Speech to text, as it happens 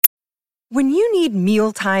When you need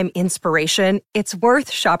mealtime inspiration, it's worth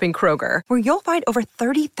shopping Kroger, where you'll find over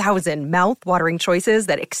 30,000 mouth-watering choices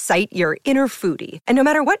that excite your inner foodie. And no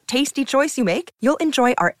matter what tasty choice you make, you'll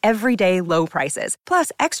enjoy our everyday low prices,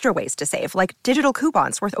 plus extra ways to save, like digital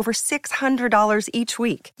coupons worth over $600 each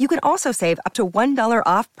week. You can also save up to $1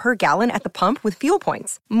 off per gallon at the pump with fuel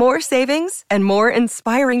points. More savings and more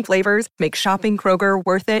inspiring flavors make shopping Kroger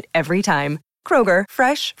worth it every time. Kroger,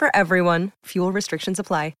 fresh for everyone. Fuel restrictions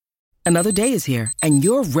apply. Another day is here, and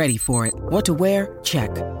you're ready for it. What to wear? Check.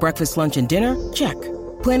 Breakfast, lunch, and dinner? Check.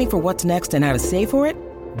 Planning for what's next and how to save for it?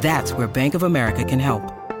 That's where Bank of America can help.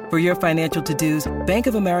 For your financial to-dos, Bank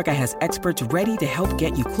of America has experts ready to help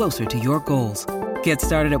get you closer to your goals. Get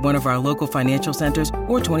started at one of our local financial centers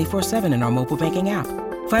or 24/7 in our mobile banking app.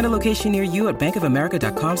 Find a location near you at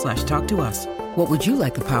bankofamerica.com/talktous. What would you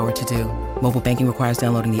like the power to do? Mobile banking requires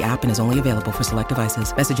downloading the app and is only available for select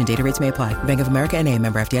devices. Message and data rates may apply. Bank of America N.A.,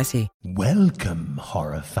 member FDIC. Welcome,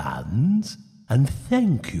 horror fans, and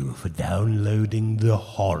thank you for downloading The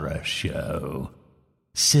Horror Show.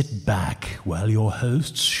 Sit back while your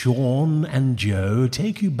hosts Sean and Joe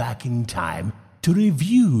take you back in time to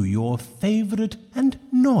review your favorite and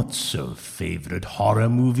not-so-favorite horror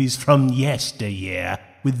movies from yesteryear.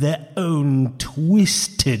 With their own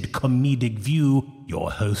twisted comedic view,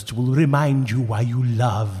 your host will remind you why you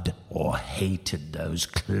loved or hated those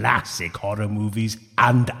classic horror movies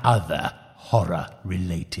and other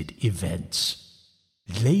horror-related events.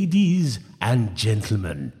 Ladies and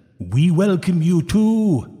gentlemen, we welcome you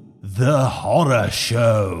to The Horror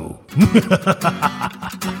Show.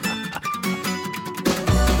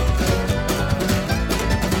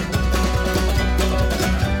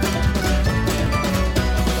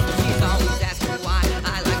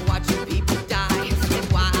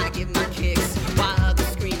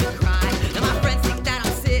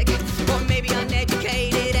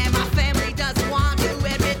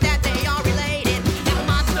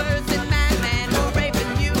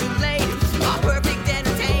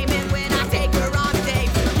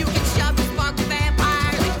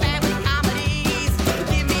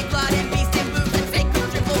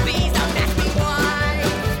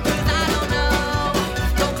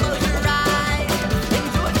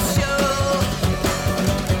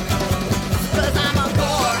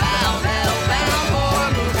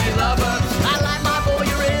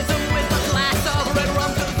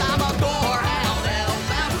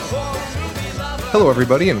 Hello,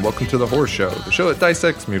 everybody, and welcome to The Horror Show, the show that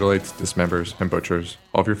dissects, mutilates, dismembers, and butchers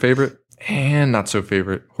all of your favorite and not so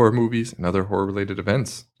favorite horror movies and other horror-related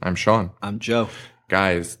events. I'm Sean. I'm Joe.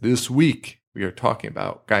 Guys, this week we are talking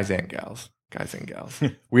about, guys and gals,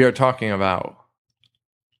 we are talking about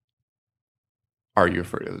Are You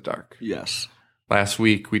Afraid of the Dark? Yes. Last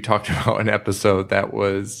week we talked about an episode that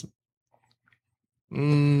was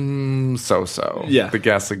so-so. Yeah. The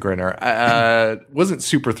Ghastly Grinner. Wasn't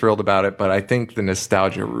super thrilled about it, but I think the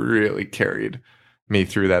nostalgia really carried me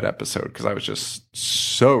through that episode because I was just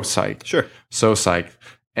so psyched. Sure. So psyched.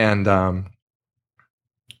 And I'm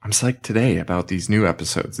psyched today about these new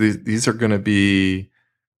episodes. These are going to be,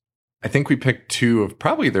 I think we picked two of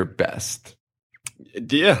probably their best.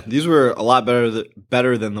 Yeah, these were a lot better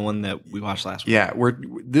than the one that we watched last week. Yeah,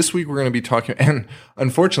 this week we're going to be talking, and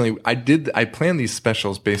unfortunately, I planned these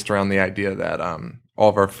specials based around the idea that all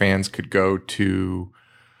of our fans could go to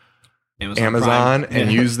Amazon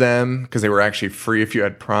and use them because they were actually free if you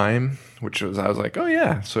had Prime. I was like, oh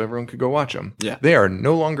yeah, so everyone could go watch them. Yeah, they are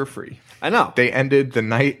no longer free. I know. They ended the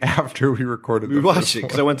night after we recorded. We watched it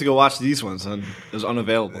because I went to go watch these ones and it was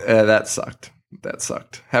unavailable. That sucked.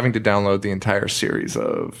 Having to download the entire series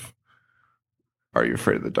of Are You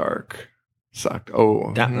Afraid of the Dark sucked.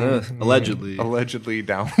 Oh, allegedly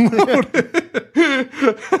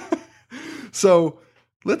downloaded. So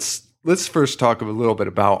let's first talk a little bit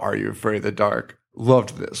about Are You Afraid of the Dark.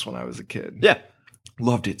 Loved this when I was a kid. Yeah,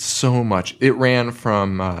 loved it so much. It ran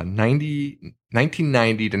from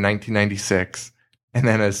 1990 to 1996, and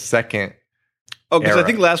then a second. Oh, because I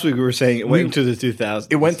think last week we were saying it went into the 2000s.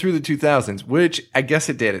 It went through the 2000s, which I guess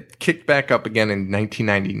it did. It kicked back up again in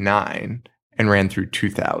 1999 and ran through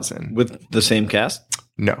 2000. With the same cast?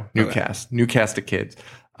 No, new cast of kids.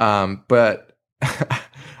 But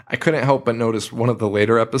I couldn't help but notice one of the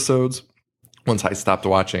later episodes, once I stopped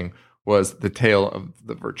watching, was The Tale of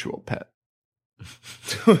the Virtual Pet.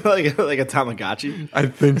 like a Tamagotchi? I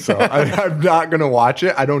think so. I'm not going to watch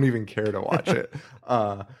it. I don't even care to watch it.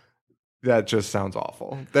 That just sounds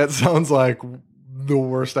awful. That sounds like the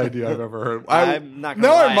worst idea I've ever heard. I'm not going to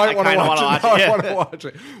lie. I might want to watch it. Yeah. I want to watch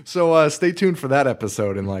it. So stay tuned for that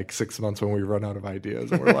episode in like 6 months when we run out of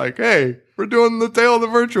ideas. And we're like, hey, we're doing The Tale of the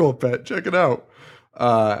Virtual Pet. Check it out.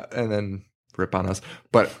 and then rip on us.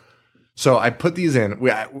 But so I put these in.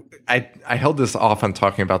 I held this off on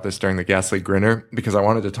talking about this during the Ghastly Grinner because I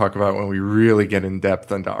wanted to talk about when we really get in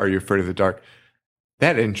depth into Are You Afraid of the Dark?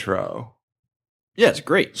 That intro. Yeah, it's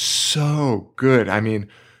great. So good. I mean,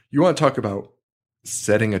 you want to talk about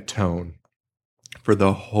setting a tone for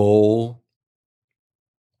the whole,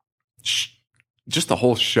 just the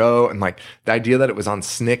whole show, and like the idea that it was on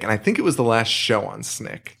Snick, and I think it was the last show on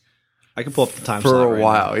Snick. I can pull up the time for a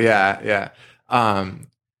while. Yeah.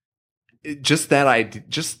 Just that idea,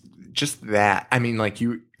 just that. I mean, like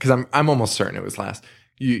because I'm almost certain it was last.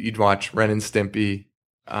 You'd watch Ren and Stimpy.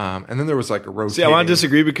 And then there was like a rotating. See, I want to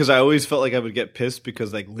disagree because I always felt like I would get pissed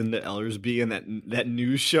because like Linda Ellersby and that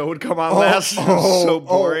news show would come on last. It was so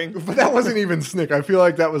boring. But that wasn't even Snick. I feel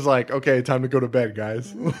like that was like, okay, time to go to bed,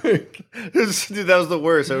 guys. Dude, that was the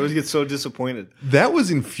worst. I always get so disappointed. That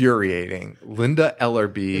was infuriating. Linda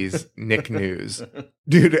Ellerby's Nick News.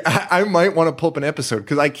 Dude, I might want to pull up an episode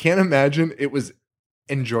because I can't imagine it was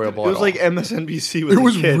enjoyable. It was like MSNBC with it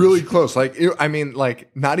was kids. Really close. Like, I mean,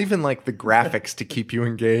 like not even like the graphics to keep you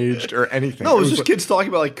engaged or anything. No, it was just like, kids talking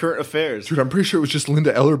about like current affairs. Dude, I'm pretty sure it was just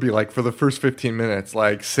Linda Ellerby like for the first 15 minutes,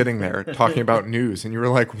 like sitting there talking about news, and you were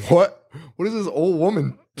like, "What? What is this old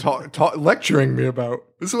woman lecturing me about?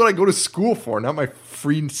 This is what I go to school for, not my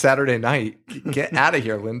free Saturday night. Get out of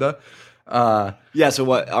here, Linda." Yeah, so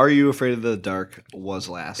what Are You Afraid of the Dark was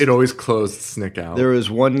last. It always closed Snick out. There was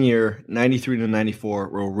 1 year, 93 to 94,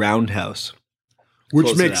 where Roundhouse.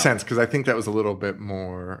 Which makes sense because I think that was a little bit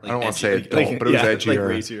more. Like I don't want to say adult, but it was edgier. Like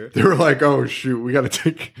racier. They were like, "Oh shoot, we got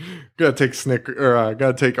to take Snick or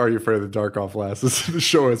got to take Are You Afraid of the Dark off last. The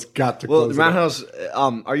show has got to." Well, close Roundhouse.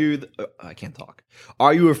 I can't talk.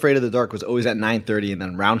 Are You Afraid of the Dark was always at 9:30, and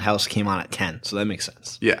then Roundhouse came on at 10, so that makes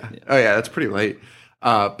sense. Yeah. Oh yeah, that's pretty late.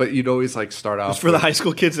 But you'd always like start off for the high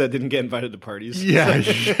school kids that didn't get invited to parties. Yeah.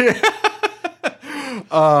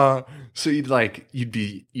 So you'd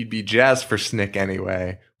be jazzed for Snick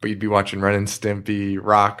anyway, but you'd be watching Ren and Stimpy,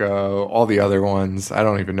 Rocco, all the other ones. I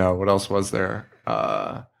don't even know what else was there.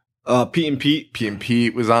 Pete and Pete. Pete and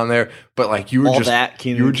Pete was on there, but like you were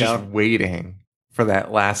just waiting for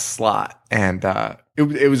that last slot, and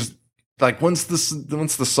it was like once the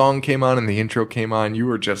song came on and the intro came on, you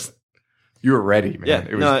were ready, man. Yeah,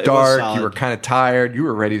 it was dark. You were kind of tired. You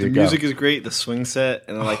were ready to go. The music is great. The swing set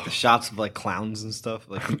and like the shots of like clowns and stuff.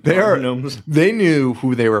 Like they knew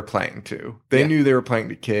who they were playing to. They knew they were playing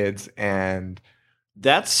to kids, and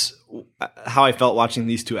that's how I felt watching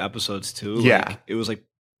these two episodes too. Yeah, like, it was like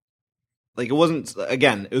it wasn't.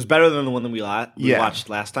 Again, it was better than the one that we watched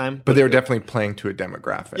last time. But they were definitely playing to a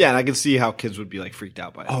demographic. Yeah, and I could see how kids would be like freaked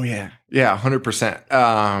out by it. Oh yeah,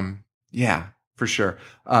 100%. Yeah. For sure.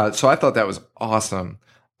 So I thought that was awesome.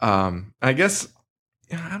 I guess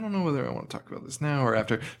I don't know whether I want to talk about this now or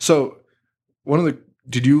after. So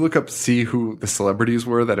did you look up to see who the celebrities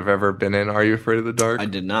were that have ever been in Are You Afraid of the Dark? I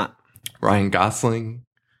did not. Ryan Gosling.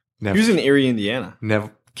 He was in Erie, Indiana. Nev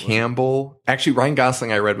Campbell. Actually, Ryan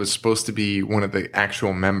Gosling I read was supposed to be one of the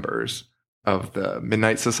actual members of the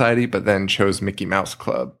Midnight Society, but then chose Mickey Mouse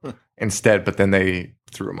Club instead. But then they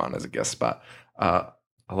threw him on as a guest spot.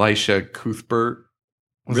 Elisha Cuthbert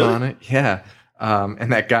was on it. Yeah.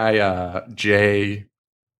 And that guy, Jay,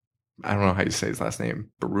 I don't know how you say his last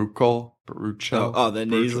name. Baruchel. The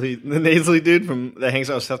nasally dude that hangs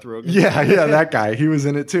out with Seth Rogen. Yeah, that guy. He was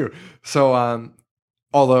in it too. So,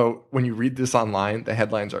 although when you read this online, the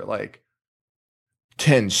headlines are like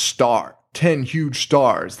 10 huge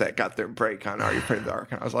stars that got their break on Are You Afraid of the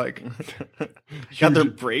Dark? And I was like, got their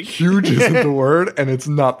break? Huge isn't the word, and it's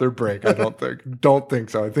not their break, I don't think. Don't think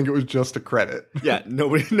so. I think it was just a credit. Yeah,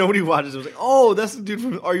 nobody watches it. It was like, oh, that's the dude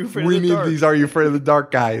from Are You Afraid of the Dark? We need these Are You Afraid of the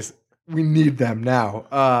Dark guys. We need them now.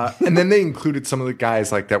 And then they included some of the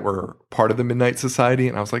guys like that were part of the Midnight Society,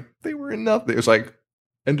 and I was like, they were enough. It was like,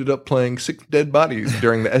 ended up playing 6 dead bodies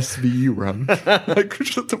during the SVU run. Like,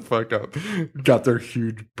 shut the fuck up. Got their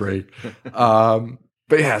huge break.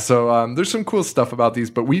 But yeah, so there's some cool stuff about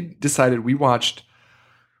these. But we decided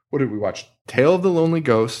what did we watch? Tale of the Lonely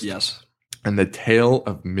Ghost. Yes. And The Tale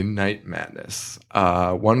of Midnight Madness.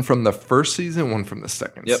 One from the first season, one from the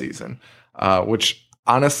second season. Which,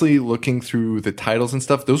 honestly, looking through the titles and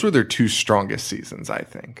stuff, those were their 2 strongest seasons, I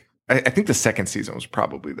think. I think the second season was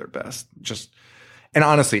probably their best. And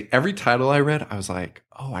honestly, every title I read, I was like,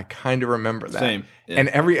 oh, I kind of remember that. Same. Yeah. And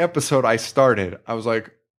every episode I started, I was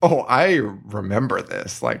like, oh, I remember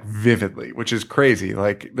this like vividly, which is crazy.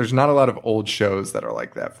 Like there's not a lot of old shows that are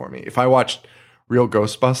like that for me. If I watched Real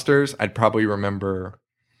Ghostbusters, I'd probably remember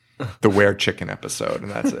the Where Chicken episode,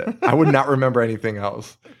 and that's it. I would not remember anything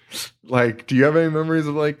else. Like, do you have any memories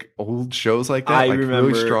of like old shows like that? I like remember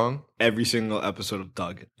really strong. every single episode of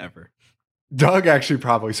Doug ever. Doug actually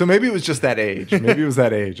probably. So maybe it was just that age. Maybe it was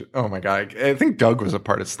that age. Oh my God. I think Doug was a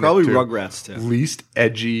part of Snip Probably too. Rugrats too. Least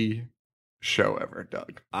edgy show ever,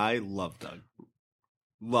 Doug. I love Doug.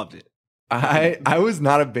 Loved it. I was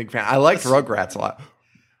not a big fan. I liked Rugrats a lot.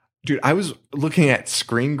 Dude, I was looking at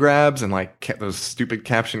screen grabs and like those stupid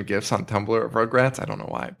caption GIFs on Tumblr of Rugrats. I don't know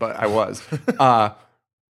why, but I was.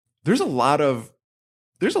 There's a lot of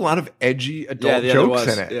edgy adult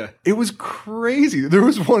jokes in it. Yeah. It was crazy. There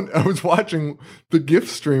was one I was watching. The GIF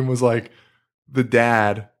stream was like the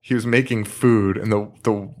dad. He was making food, and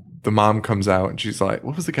the mom comes out and she's like,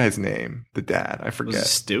 "What was the guy's name? The dad? I forget. Was it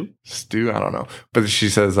Stu? Stu? I don't know." But she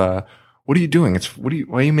says, "What are you doing?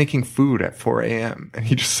 Why are you making food at 4 a.m.?" And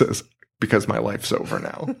he just says, "Because my life's over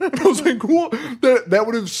now." And I was like, "What?" That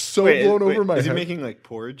would have blown over my head. Is he making like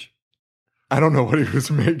porridge? I don't know what he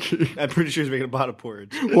was making. I'm pretty sure he's making a pot of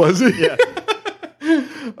porridge. Was he? Yeah.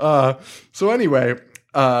 So anyway,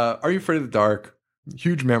 Are You Afraid of the Dark?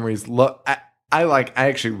 Huge memories. I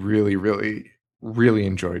actually really, really, really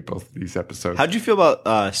enjoyed both of these episodes. How'd you feel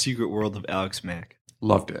about Secret World of Alex Mack?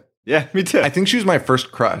 Loved it. Yeah, me too. I think she was my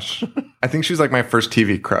first crush. I think she was like my first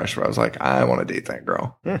TV crush where I was like, I want to date that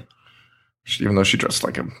girl. Yeah. Even though she dressed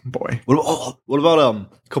like a boy. What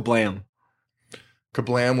about Kablam?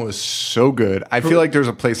 Kablam was so good. I feel like there's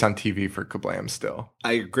a place on TV for Kablam still.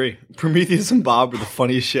 I agree. Prometheus and Bob were the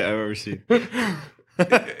funniest shit I've ever seen.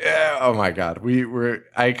 Yeah, oh my God.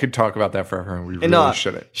 I could talk about that forever and we really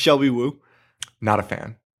shouldn't. Shelby Woo? Not a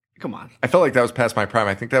fan. Come on. I felt like that was past my prime.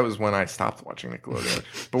 I think that was when I stopped watching Nickelodeon.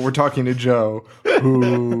 But we're talking to Joe,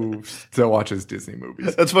 who still watches Disney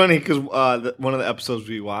movies. That's funny because one of the episodes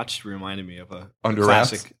we watched reminded me of a Under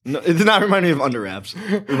classic. Wraps? No, it did not remind me of Under Wraps.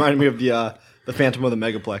 It reminded me of the Phantom of the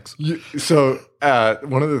Megaplex. So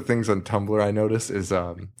one of the things on Tumblr I noticed is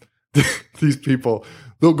these people,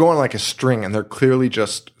 they'll go on like a string and they've clearly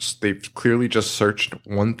just searched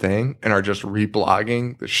one thing and are just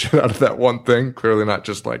reblogging the shit out of that one thing. Clearly not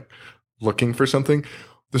just like looking for something.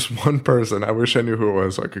 This one person, I wish I knew who it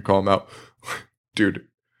was so I could call him out. Dude,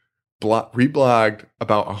 reblogged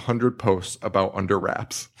about 100 posts about Under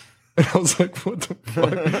Wraps. And I was like, what the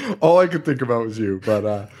fuck? All I could think about was you.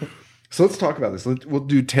 But so let's talk about this. We'll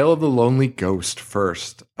do Tale of the Lonely Ghost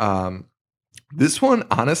first. This one,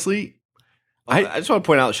 honestly, I just want to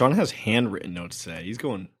point out, Sean has handwritten notes today. He's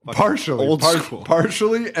going partially old school.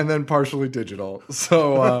 Partially, and then partially digital.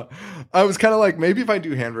 So I was kind of like, maybe if I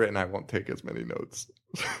do handwritten, I won't take as many notes.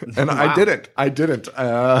 And wow. I didn't,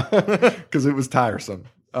 because it was tiresome.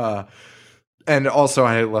 And also,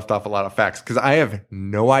 I had left off a lot of facts because I have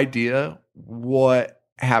no idea what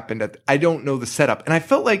happened. I don't know the setup, and I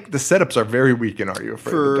felt like the setups are very weak in Are You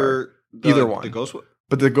Afraid of the Dark? Either one, the ghost one.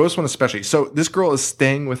 But the ghost one especially. So this girl is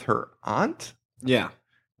staying with her aunt. Yeah.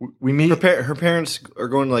 We meet her parents are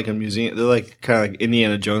going to like a museum. They're like kind of like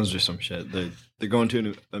Indiana Jones or some shit. They're going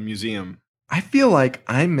to a museum. I feel like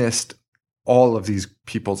I missed all of these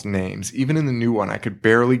people's names. Even in the new one, I could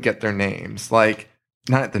barely get their names. Like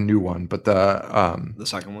not the new one, but the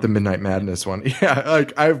second one, the Midnight Madness one. Yeah,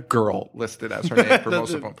 like I have girl listed as her name for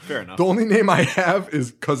most of them. Fair enough. The only name I have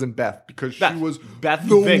is Cousin Beth because she was Beth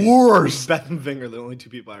the Ving. worst. Beth and Ving are the only two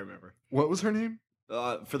people I remember. What was her name?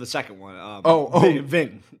 For the second one.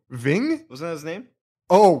 Ving. Ving? Wasn't that his name?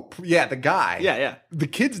 Oh, yeah, the guy. Yeah. The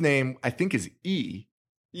kid's name, I think, is E.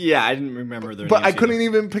 Yeah, I didn't remember their names. But I couldn't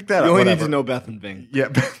even pick that up. You only need to know Beth and Ving. Yeah.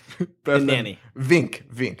 Beth and Nanny. Vink.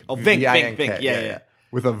 Oh, Vink. Yeah.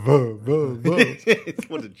 With a V.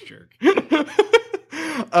 What a jerk.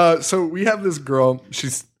 So we have this girl.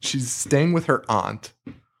 She's staying with her aunt.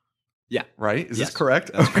 Yeah. Right? Is this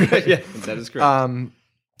correct? That's correct. Yeah, that is correct.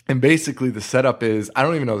 And basically the setup is, I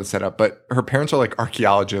don't even know the setup, but her parents are like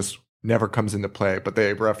archaeologists, never comes into play, but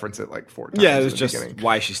they reference it like 4 times. Yeah, it was just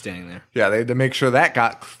why she's standing there. Yeah, they had to make sure that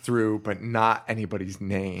got through, but not anybody's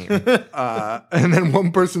name. And then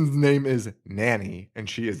one person's name is Nanny, and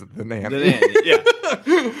she is the nanny. The nanny,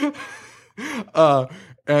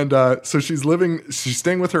 yeah. So she's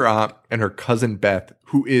staying with her aunt and her cousin Beth,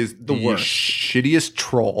 who is the shittiest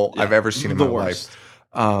troll I've ever seen in my life.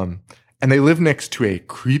 And they live next to a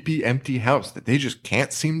creepy empty house that they just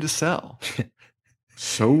can't seem to sell.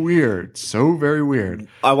 So weird. So very weird.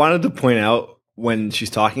 I wanted to point out when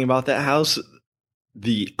she's talking about that house,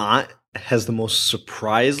 the aunt has the most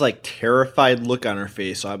surprised, like terrified look on her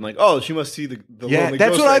face. So I'm like, oh, she must see the lonely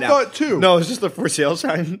that's ghost what right I now. thought too. No, it's just the for sale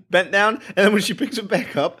sign bent down, and then when she picks it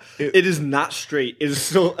back up, it is not straight. It is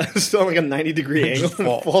still like a 90-degree angle and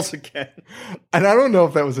it falls again. And I don't know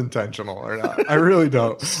if that was intentional or not. I really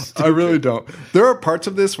don't. I really don't. There are parts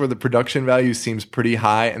of this where the production value seems pretty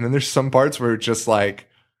high, and then there's some parts where it's just like,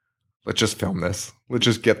 let's just film this. Let's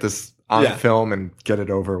just get this on film and get it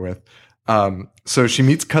over with. So she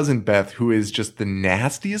meets cousin Beth, who is just the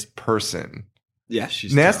nastiest person. Yeah,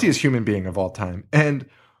 she's nastiest human being of all time. And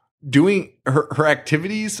doing her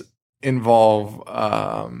activities involve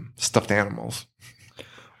stuffed animals.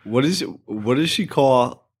 What does she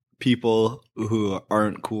call people who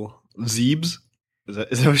aren't cool? Zeebs? Is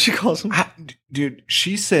that what she calls them? Dude,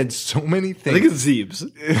 she said so many things. I think it's Zeebs.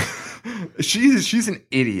 She's an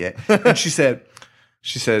idiot. And she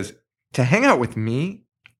says, to hang out with me,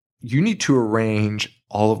 you need to arrange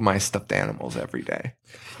all of my stuffed animals every day.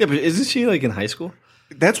 Yeah, but isn't she like in high school?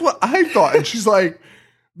 That's what I thought. And she's like,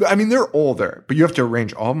 I mean, they're older, but you have to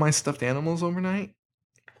arrange all of my stuffed animals overnight,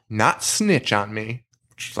 not snitch on me,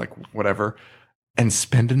 which is like, whatever, and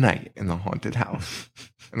spend a night in the haunted house.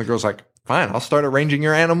 And the girl's like, fine, I'll start arranging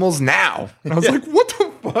your animals now. And I was like, what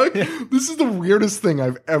the fuck? Yeah. This is the weirdest thing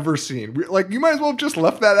I've ever seen. Like, you might as well have just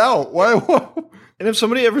left that out. Why? And if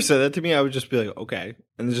somebody ever said that to me, I would just be like, okay.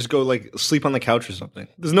 And then just go like sleep on the couch or something.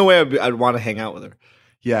 There's no way I'd want to hang out with her.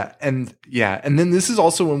 Yeah. And then this is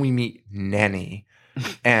also when we meet Nanny.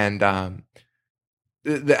 And I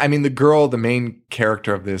mean, the main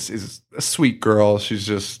character of this is a sweet girl. She's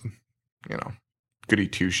just, goody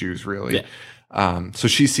two shoes, really. Yeah. So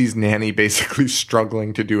she sees Nanny basically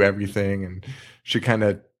struggling to do everything. And she kind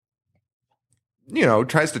of,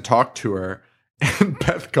 tries to talk to her. And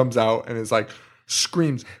Beth comes out and is like,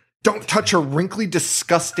 screams, don't touch her wrinkly,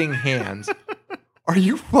 disgusting hands. Are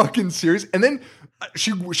you fucking serious? And then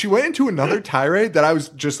she went into another tirade that I was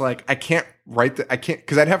just like, I can't,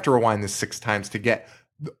 because I'd have to rewind this 6 times to get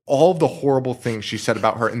all of the horrible things she said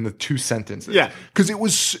about her in the 2 sentences. Yeah. Because it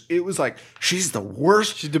was like, she's the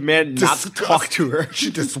worst. She demanded not to talk to her.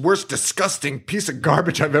 She's the worst disgusting piece of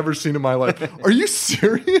garbage I've ever seen in my life. Are you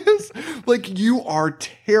serious? Like, you are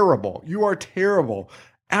terrible. You are terrible.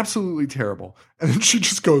 Absolutely terrible. And then she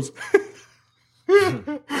just goes,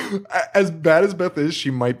 as bad as Beth is, she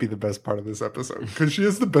might be the best part of this episode because she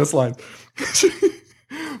has the best lines.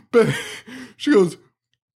 But she goes,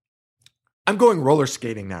 I'm going roller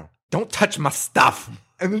skating now. Don't touch my stuff.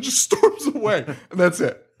 And then just storms away. And that's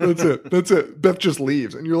it. That's it. Beth just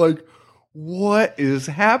leaves. And you're like, what is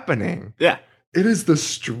happening? Yeah. It is the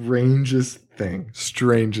strangest thing.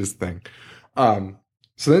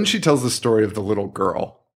 So then she tells the story of the little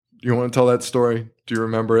girl. Do you want to tell that story? Do you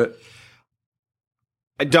remember it?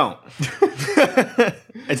 I don't.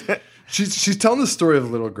 She's telling the story of a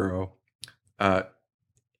little girl.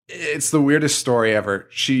 It's the weirdest story ever.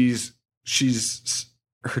 She's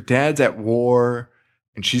her dad's at war,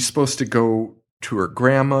 and she's supposed to go to her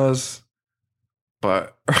grandma's,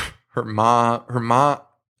 but her mom.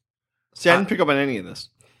 See, I didn't pick up on any of this.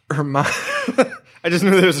 Her mom. I just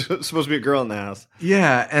knew there was supposed to be a girl in the house.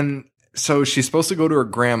 Yeah, and so she's supposed to go to her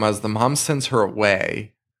grandma's. The mom sends her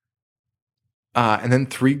away. And then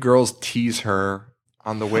 3 girls tease her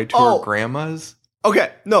on the way to her grandma's.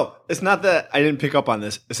 Okay, no, it's not that I didn't pick up on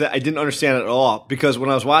this. It's that I didn't understand it at all because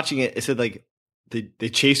when I was watching it, it said like they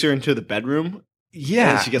chase her into the bedroom.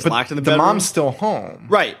 Yeah, and she gets locked in the bedroom. The mom's still home,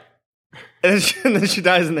 right? And then she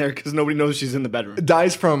dies in there because nobody knows she's in the bedroom.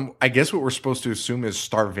 Dies from, I guess, what we're supposed to assume is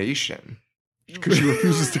starvation. Because she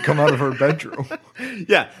refuses to come out of her bedroom.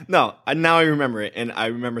 Yeah, no. Now I remember it, and I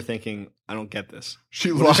remember thinking, I don't get this.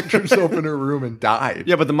 She locked herself in her room and died.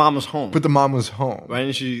 Yeah, but the mom was home. Why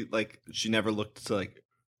didn't she, she never looked to,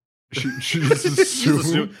 She just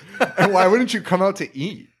assumed. And why wouldn't you come out to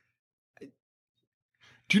eat?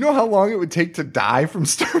 Do you know how long it would take to die from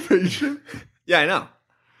starvation? Yeah, I know.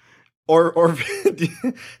 Or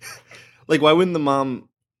why wouldn't the mom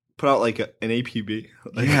put out, an APB?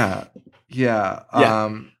 Yeah. Yeah,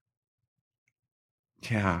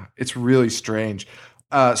 it's really strange.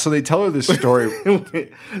 So they tell her this story.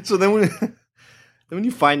 So then when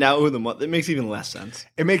you find out who the mom, it makes even less sense.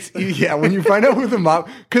 It makes, when you find out who the mom,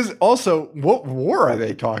 because also, what war are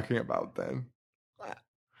they talking about then?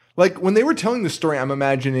 Like, when they were telling the story, I'm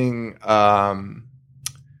imagining,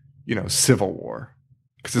 Civil War,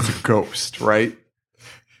 because it's a ghost, right?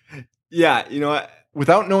 Yeah, you know what?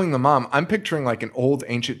 Without knowing the mom, I'm picturing like an old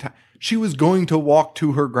ancient time. She was going to walk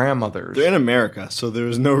to her grandmother's. They're in America, so there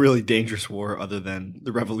was no really dangerous war other than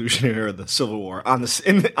the Revolutionary or the Civil War on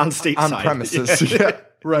state on side. premises. Yeah.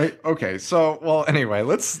 Right. Okay. So, well, anyway,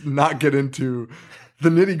 let's not get into the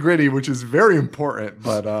nitty gritty, which is very important,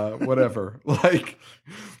 but whatever. Like,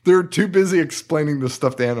 they're too busy explaining the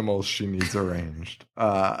stuffed animals she needs arranged.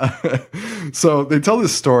 So they tell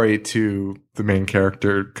this story to the main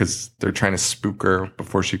character because they're trying to spook her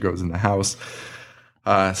before she goes in the house.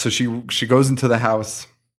 So she goes into the house.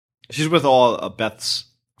 She's with all of Beth's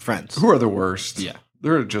friends. Who are the worst. Yeah.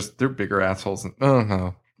 They're bigger assholes. Oh,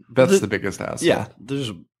 no. Beth's the biggest asshole. Yeah. There's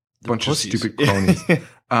a bunch of stupid cronies.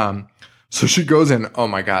 So she goes in. Oh,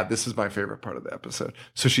 my God. This is my favorite part of the episode.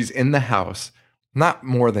 So she's in the house. Not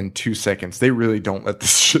more than 2 seconds. They really don't let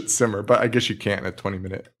this shit simmer, but I guess you can't in a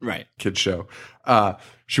 20-minute kid show.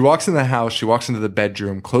 She walks in the house. She walks into the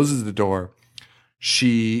bedroom, closes the door.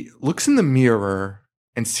 She looks in the mirror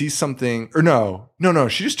and sees something. Or no.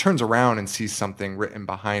 She just turns around and sees something written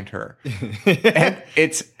behind her. And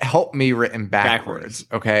it's "help me" written backwards.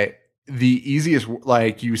 Okay. The easiest,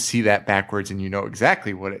 like, you see that backwards and you know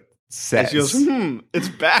exactly what it says. And she goes, it's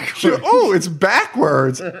backwards. It's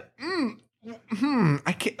backwards.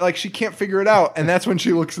 I can't, like, she can't figure it out. And that's when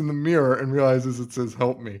she looks in the mirror and realizes it says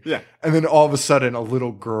 "help me." Yeah. And then all of a sudden a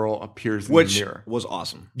little girl appears in the mirror. Was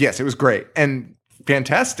awesome. Yes, it was great. And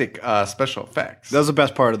fantastic special effects. That was the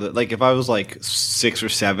best part of it. Like, if I was like 6 or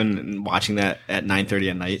 7 and watching that at 9:30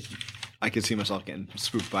 at night, I could see myself getting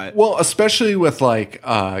spooked by it. Well, especially with like,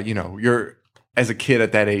 you're, as a kid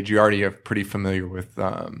at that age, you already are pretty familiar with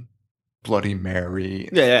Bloody Mary.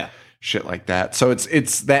 Yeah. Shit like that. So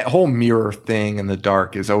it's that whole mirror thing in the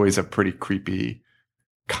dark is always a pretty creepy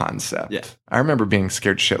concept. Yeah. I remember being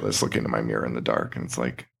scared shitless looking in my mirror in the dark, and it's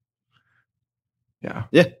like, yeah.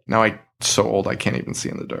 Now I'm so old I can't even see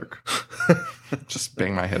in the dark. Just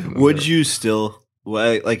bang my head in the mirror. Would you still,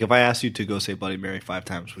 like, if I asked you to go say Bloody Mary 5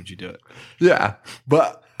 times, would you do it? Yeah,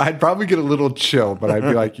 but I'd probably get a little chill, but I'd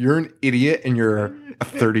be like, you're an idiot and you're a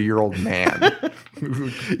 30-year-old man.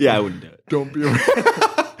 Yeah, I wouldn't do it. Don't be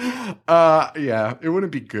yeah, it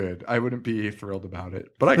wouldn't be good. I wouldn't be thrilled about it,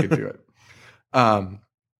 but I could do it.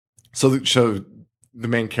 So the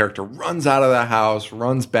main character runs out of the house,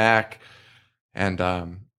 runs back, and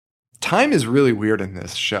time is really weird in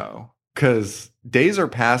this show because days are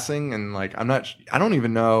passing, and like I don't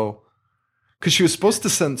even know, because she was supposed to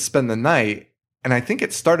spend the night. And I think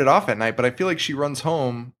it started off at night, but I feel like she runs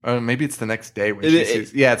home. Maybe it's the next day when she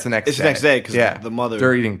sees. Yeah, it's the next day. It's the next day because the mother.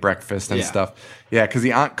 They're eating breakfast and stuff. Yeah, because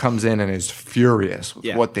the aunt comes in and is furious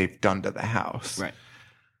with what they've done to the house. Right.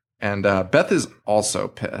 And Beth is also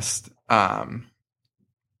pissed. So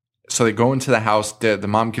they go into the house. The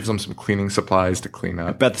mom gives them some cleaning supplies to clean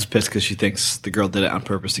up. Beth is pissed because she thinks the girl did it on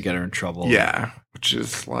purpose to get her in trouble. Yeah, which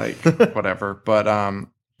is like, whatever. But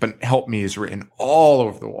 "help me" is written all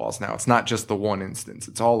over the walls now. It's not just the one instance.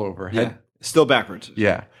 It's all over. Yeah. Still backwards.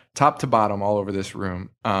 Yeah. Top to bottom, all over this room.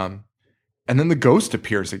 And then the ghost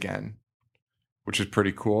appears again, which is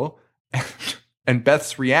pretty cool. And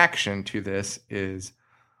Beth's reaction to this is,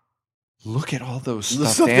 look at all those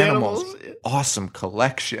stuffed animals. Awesome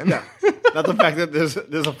collection. Yeah. Not the fact that there's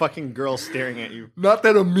a fucking girl staring at you. Not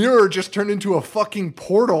that a mirror just turned into a fucking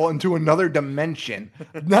portal into another dimension.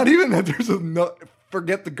 Not even that there's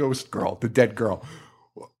forget the ghost girl, the dead girl.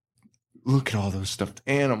 Look at all those stuffed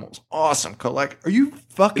animals. Awesome collect. Are you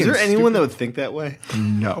fucking Is there stupid? anyone that would think that way?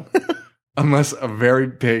 No. Unless a very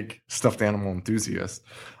big stuffed animal enthusiast.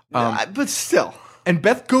 But still. And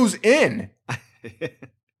Beth goes in.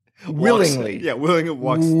 Willingly.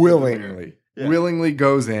 Willingly. Yeah. Willingly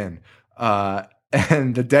goes in.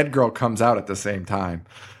 And the dead girl comes out at the same time.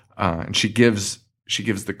 And she gives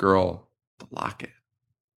the girl the locket.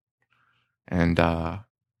 And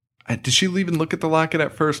did she even look at the locket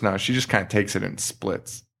at first? No, she just kind of takes it and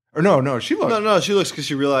splits. Or no, she looks. No, she looks because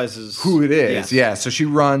she realizes who it is. Yes. Yeah, so she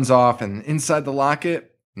runs off, and inside the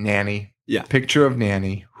locket, Nanny. Yeah. Picture of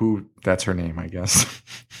Nanny, who, that's her name, I guess.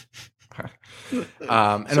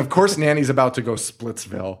 And of course, Nanny's about to go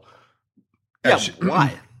Splitsville. Yeah,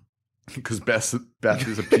 why? Because Beth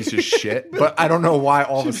is a piece of shit. But I don't know why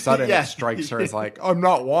all of a sudden it strikes her as like, I'm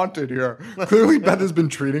not wanted here. Clearly Beth has been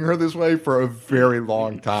treating her this way for a very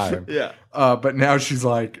long time. Yeah. But now she's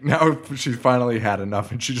finally had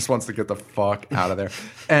enough and she just wants to get the fuck out of there.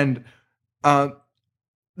 And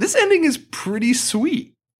this ending is pretty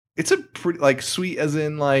sweet. It's a pretty, like, sweet as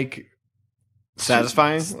in like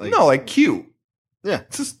satisfying? No, like cute. Yeah.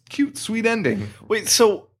 It's just cute, sweet ending. Wait,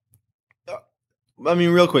 so I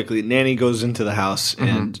mean, real quickly, Nanny goes into the house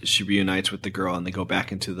and she reunites with the girl and they go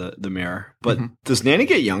back into the mirror. But does Nanny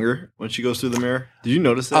get younger when she goes through the mirror? Did you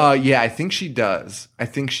notice that? Yeah, I think she does. I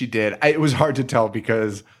think she did. It was hard to tell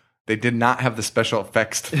because They did not have the special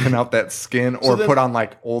effects to thin out that skin or put on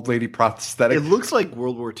like old lady prosthetic. It looks like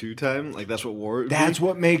World War II time. Like that's what war would That's be.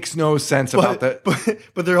 what makes no sense about that.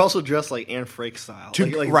 But they're also dressed like Anne Frank style.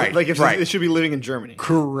 Right. They should be living in Germany.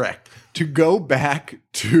 Correct. To go back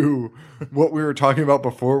to what we were talking about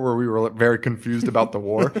before where we were very confused about the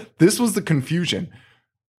war, this was the confusion.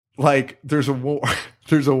 Like there's a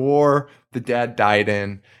war, the dad died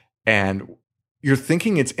in, and you're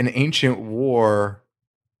thinking it's an ancient war,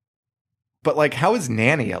 but like how is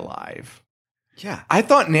Nanny alive? Yeah. I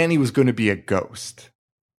thought Nanny was going to be a ghost,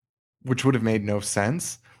 which would have made no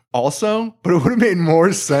sense also, but it would have made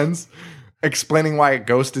more sense explaining why a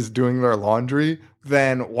ghost is doing their laundry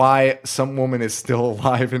than why some woman is still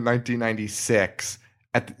alive in 1996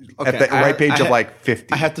 at the ripe age of like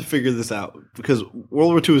 50. I have to figure this out because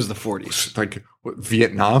World War II is the 40s. Like what,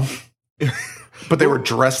 Vietnam? But they were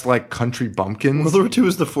dressed like country bumpkins. World War II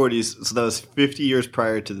is the 40s, so that was 50 years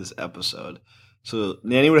prior to this episode. So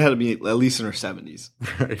Nanny would have had to be at least in her 70s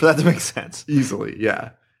for that to make sense. Easily,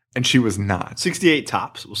 yeah. And she was not. 68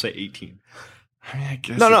 tops. We'll say 18. I mean, I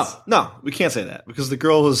guess No. We can't say that because the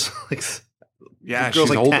girl was like... Yeah, she's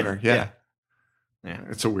like older. Yeah.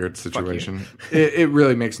 It's a weird situation. It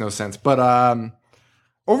really makes no sense. But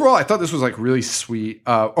overall, I thought this was like really sweet.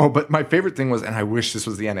 But my favorite thing was, and I wish this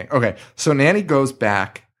was the ending. Okay, so Nanny goes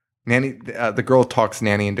back. The girl talks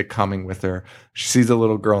Nanny into coming with her. She sees a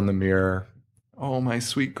little girl in the mirror. Oh, my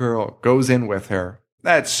sweet girl. Goes in with her.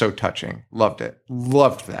 That's so touching. Loved it.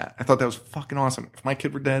 Loved that. I thought that was fucking awesome. If my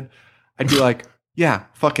kid were dead, I'd be like, yeah,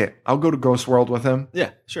 fuck it. I'll go to Ghost World with him. Yeah,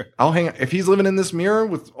 sure. I'll hang out. If he's living in this mirror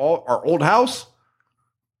with our old house,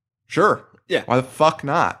 sure. Yeah. Why the fuck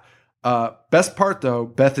not? Best part, though,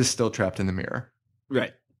 Beth is still trapped in the mirror.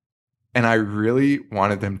 Right. And I really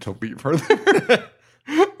wanted them to leave her there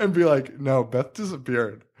and be like, no, Beth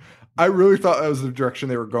disappeared. I really thought that was the direction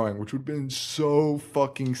they were going, which would have been so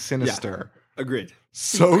fucking sinister. Yeah, agreed.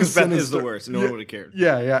 So because sinister. Beth is the worst. No one would have cared.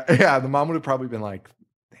 Yeah. The mom would have probably been like,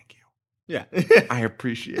 thank you. Yeah. I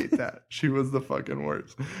appreciate that. She was the fucking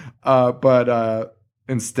worst. But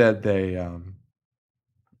instead they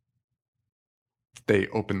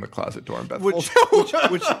opened the closet door and Beth which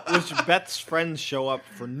Beth's friends show up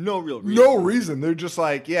for no real reason. No reason. They're just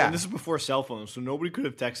like, yeah. And this is before cell phones, so nobody could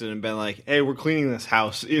have texted and been like, hey, we're cleaning this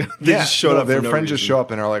house. You know, they just showed up. Their for no friends reason. just show up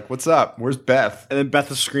and are like, what's up? Where's Beth? And then Beth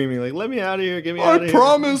is screaming like, let me out of here. Get me out of here. I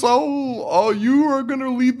promise you are going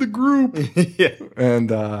to lead the group. Yeah. And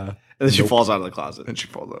then she falls out of the closet. And she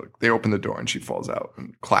falls out. They open the door and she falls out.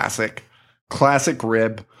 Classic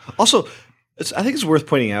rib. Also, I think it's worth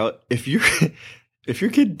pointing out if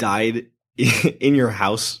your kid died in your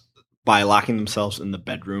house by locking themselves in the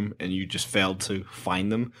bedroom and you just failed to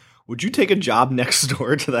find them, would you take a job next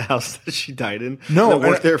door to the house that she died in? No, and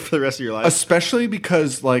work there for the rest of your life? Especially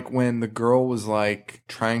because, like, when the girl was like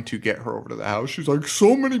trying to get her over to the house, she's like,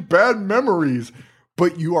 so many bad memories.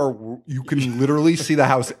 But you can literally see the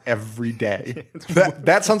house every day.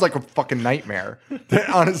 That sounds like a fucking nightmare. That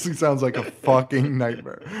honestly sounds like a fucking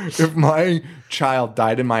nightmare. If my child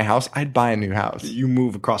died in my house, I'd buy a new house. You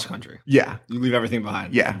move across country. Yeah. You leave everything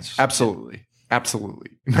behind. Yeah, absolutely.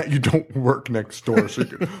 Absolutely. You don't work next door, so you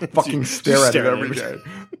can fucking stare at it every day.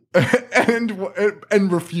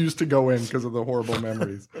 And refuse to go in because of the horrible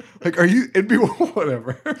memories. Like, it'd be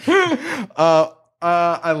whatever.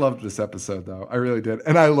 I loved this episode, though. I really did.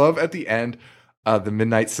 And I love at the end, the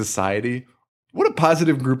Midnight Society. What a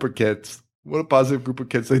positive group of kids.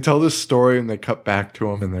 They tell this story and they cut back to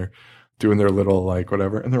them and they're doing their little, like,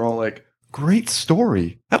 whatever. And they're all like, great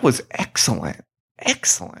story. That was excellent.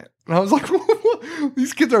 Excellent. And I was like,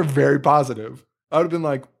 these kids are very positive. I would have been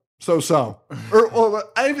like, so. Or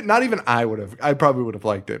not even I would have. I probably would have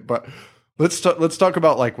liked it. But let's talk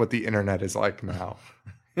about, like, what the internet is like now.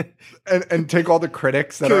 and take all the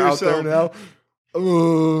critics that are out there now.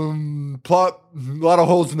 Plot, a lot of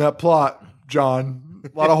holes in that plot, John.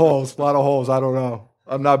 A lot of holes. I don't know.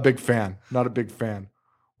 I'm not a big fan.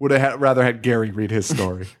 Would have rather had Gary read his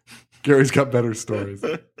story. Gary's got better stories.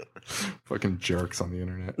 Fucking jerks on the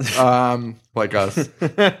internet. Like us.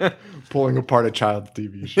 Pulling apart a child's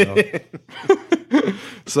TV show.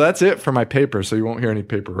 So that's it for my paper. So you won't hear any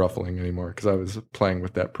paper ruffling anymore because I was playing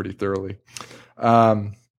with that pretty thoroughly.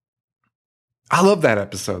 I love that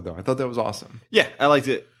episode, though. I thought that was awesome. Yeah, I liked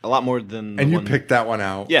it a lot more than and you picked that one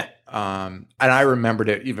out. Yeah. And I remembered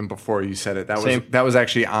it even before you said it. That was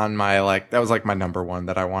actually on my, like, that was like my number one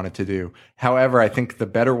that I wanted to do. However, I think the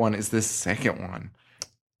better one is this second one.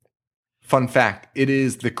 Fun fact, it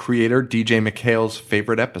is the creator DJ McHale's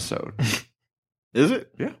favorite episode. Is it?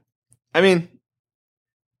 Yeah. I mean,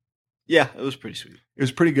 Yeah, it was pretty sweet. It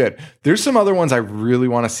was pretty good. There's some other ones I really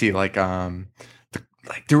want to see. Like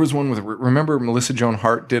there was one with, remember Melissa Joan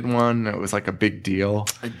Hart did one. It was like a big deal.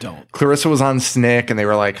 I don't. Clarissa was on Snick and they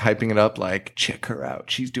were like hyping it up. Like, check her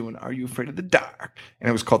out. She's doing Are You Afraid of the Dark? And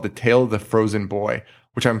it was called The Tale of the Frozen Boy,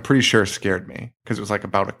 which I'm pretty sure scared me because it was like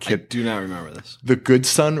about a kid. I do not remember this. The Good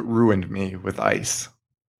Son ruined me with ice.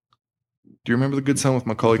 Do you remember The Good Son with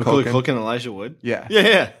Macaulay Culkin? Macaulay Culkin and Elijah Wood? Yeah.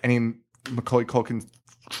 Yeah. And Macaulay Culkin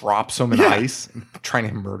drops him in ice, trying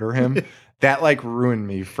to murder him. That like ruined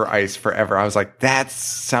me for ice forever. I was like, that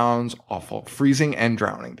sounds awful. Freezing and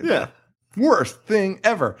drowning to death. Worst thing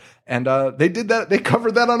ever. And they did that. They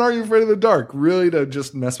covered that on Are You Afraid of the Dark? Really to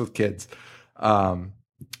just mess with kids. But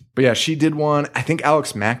yeah, she did one. I think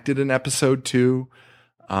Alex Mack did an episode too.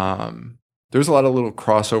 There's a lot of little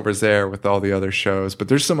crossovers there with all the other shows, but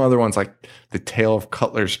there's some other ones like The Tale of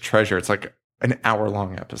Cutler's Treasure. It's like an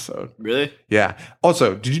hour-long episode. Really? Yeah.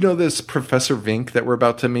 Also, did you know this Professor Vink that we're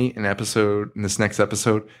about to meet in this next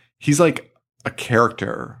episode? He's like a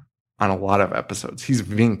character on a lot of episodes. He's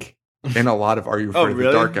Vink in a lot of Are You Afraid of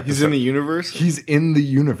the Dark episodes. He's in the universe? He's in the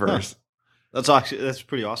universe. Huh. That's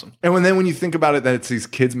pretty awesome. And when you think about it, that it's these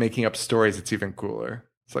kids making up stories, it's even cooler.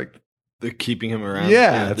 It's like they're keeping him around.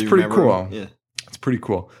 Yeah, it's pretty cool. Yeah. It's pretty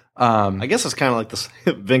cool. I guess it's kind of like this.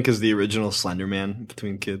 Vink is the original Slender Man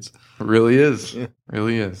between kids. It really is. Yeah.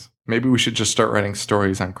 Really is. Maybe we should just start writing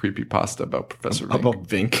stories on Creepypasta about Professor Vink. About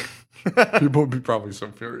Vink. People would be probably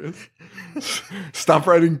so furious. Stop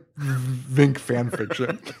writing Vink fan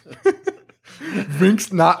fiction.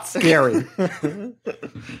 Vink's not scary.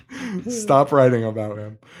 Stop writing about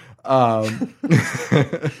him.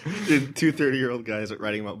 Dude, 2 30-year-old guys are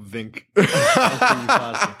writing about Vink.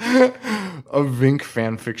 A Vink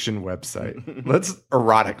fan fiction website. Let's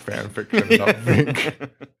erotic fan fiction about Vink.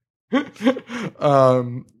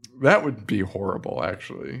 That would be horrible,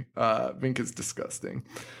 actually. Vink is disgusting.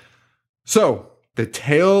 So, The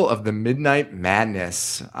Tale of the Midnight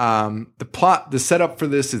Madness. The setup for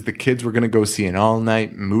this is the kids were going to go see an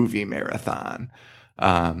all-night movie marathon.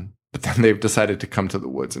 But then they've decided to come to the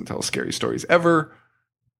woods and tell scary stories.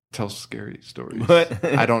 Tell scary stories. What?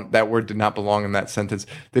 That word did not belong in that sentence.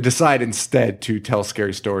 They decide instead to tell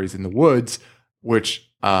scary stories in the woods, which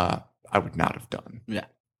I would not have done. Yeah.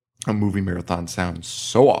 A movie marathon sounds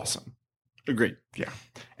so awesome. Agreed. Yeah.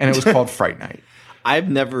 And it was called Fright Night. I've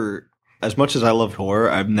never, as much as I loved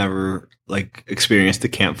horror, I've never experienced the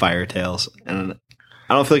campfire tales. And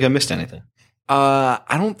I don't feel like I missed anything.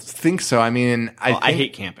 I don't think so. I mean, I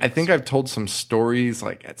hate camping. I think I've told some stories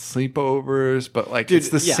like at sleepovers, but Dude, it's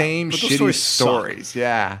the same shitty stories.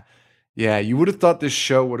 Yeah. Yeah. You would have thought this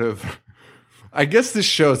show would have. I guess this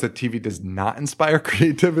shows that TV does not inspire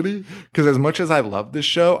creativity because as much as I love this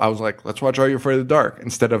show, I was like, let's watch Are You Afraid of the Dark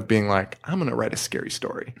instead of being like, I'm going to write a scary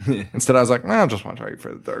story. Instead, I was like, I'll just watch Are You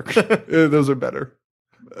Afraid of the Dark. Those are better.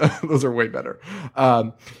 Those are way better.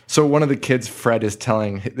 So one of the kids, Fred, is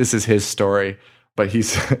telling, this is his story, but he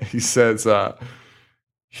says,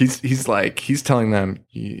 he's telling them,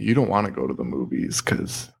 you don't want to go to the movies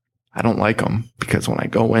because I don't like them because when I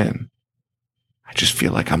go in, I just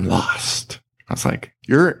feel like I'm lost. I was like,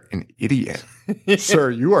 you're an idiot. Sir,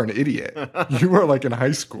 you are an idiot. You are like in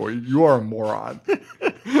high school. You are a moron.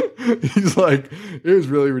 He's like, it was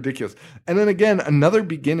really ridiculous. And then again, another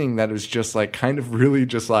beginning that is just like kind of really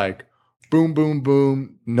just like boom, boom,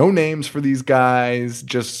 boom. No names for these guys.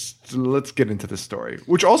 Just let's get into the story,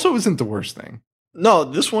 which also isn't the worst thing. No,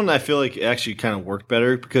 this one I feel like actually kind of worked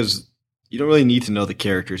better because you don't really need to know the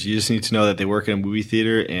characters. You just need to know that they work in a movie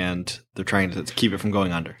theater and they're trying to keep it from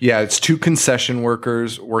going under. Yeah, it's 2 concession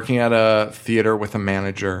workers working at a theater with a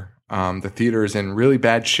manager. The theater is in really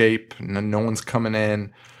bad shape. No one's coming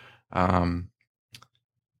in. One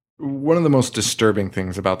of the most disturbing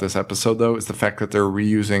things about this episode, though, is the fact that they're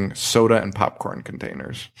reusing soda and popcorn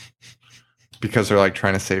containers because they're like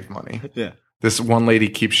trying to save money. Yeah. This one lady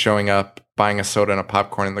keeps showing up, buying a soda and a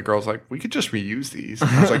popcorn, and the girl's like, we could just reuse these.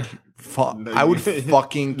 And I was like, fuck, I would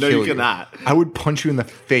fucking kill you. No, you cannot. I would punch you in the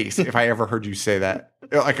face if I ever heard you say that.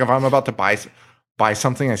 Like, if I'm about to buy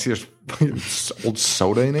something, I see there's old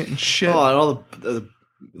soda in it and shit. Oh, and all the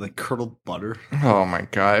like curdled butter. Oh, my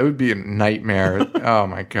God. It would be a nightmare. Oh,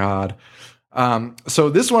 my God.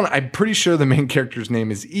 So this one, I'm pretty sure the main character's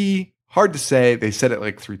name is E. Hard to say. They said it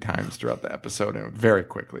like 3 times throughout the episode and very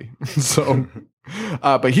quickly. So,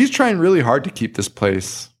 but he's trying really hard to keep this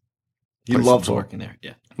place. He loves working there.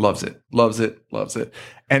 Yeah. Loves it. Loves it. Loves it.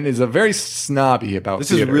 And is a very snobby about this.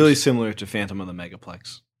 Theaters. Is really similar to Phantom of the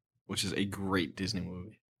Megaplex, which is a great Disney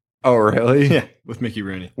movie. Oh, really? Yeah. With Mickey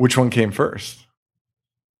Rooney. Which one came first?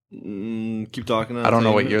 Keep talking. I don't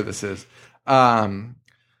know what year this is.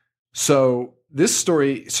 So this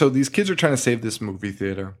story, so these kids are trying to save this movie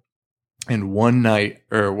theater. And one night,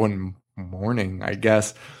 or one morning, I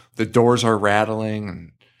guess, the doors are rattling.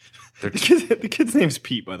 And the kid's name's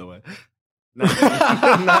Pete, by the way.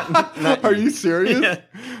 Not Are you serious? Yeah.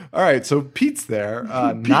 All right, so Pete's there,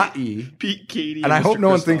 not E. Pete, Katie, and I hope Mr. no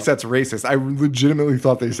one Kristoff. thinks that's racist. I legitimately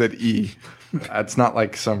thought they said E. It's not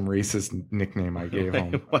like some racist nickname I gave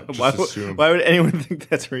him. Why would anyone think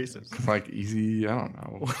that's racist? Like easy, I don't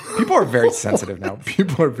know. People are very sensitive now.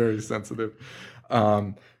 People are very sensitive.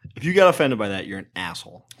 If you got offended by that, you're an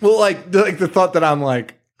asshole. Well, like the thought that I'm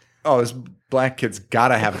like, oh, this black kid's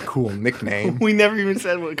gotta have a cool nickname. We never even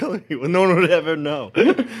said what color he was. No one would ever know.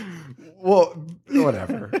 Well,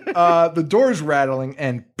 whatever. The door's rattling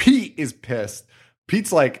and Pete is pissed.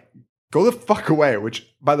 Pete's like, go the fuck away. Which,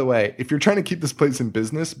 by the way, if you're trying to keep this place in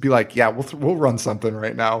business, be like, yeah, we'll run something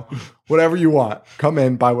right now. Whatever you want. Come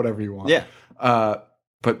in, buy whatever you want. Yeah.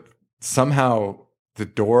 But somehow the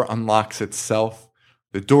door unlocks itself.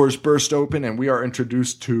 The doors burst open and we are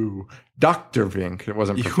introduced to Dr. Vink. It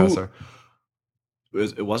wasn't Professor.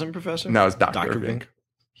 It wasn't Professor? No, it's Dr. Vink.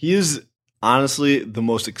 He is honestly the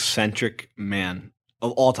most eccentric man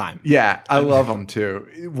of all time. Yeah, I love him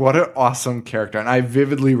too. What an awesome character. And I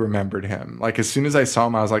vividly remembered him. Like as soon as I saw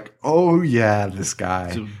him, I was like, oh yeah, this guy.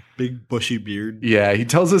 It's a big bushy beard. Yeah, he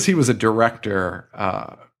tells us he was a director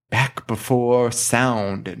back before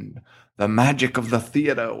sound and the magic of the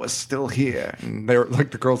theater was still here. And they're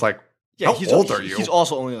like, the girl's like, how old are you? He's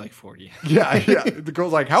also only like 40. Yeah. The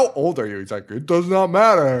girl's like, how old are you? He's like, it does not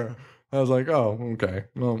matter. I was like, oh, okay.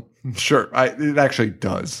 Well, sure. It actually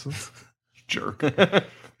does. Jerk.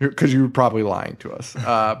 Because you were probably lying to us.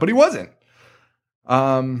 But he wasn't.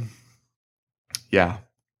 Yeah.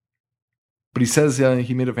 But he says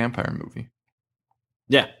he made a vampire movie.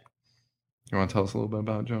 Yeah. You want to tell us a little bit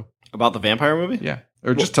about it, Joe? About the vampire movie? Yeah.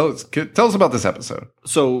 Or just tell us about this episode.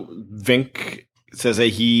 So Vink says that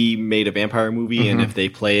he made a vampire movie, and if they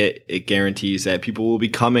play it, it guarantees that people will be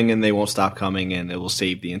coming and they won't stop coming, and it will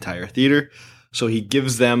save the entire theater. So he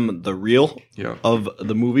gives them the reel of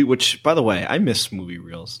the movie, which, by the way, I miss movie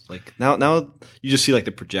reels. Like now you just see like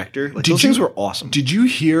the projector. Like those things were awesome. Did you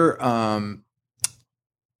hear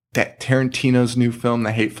that Tarantino's new film,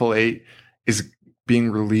 The Hateful Eight, is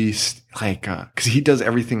being released like because he does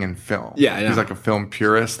everything in film. Yeah, I know. He's like a film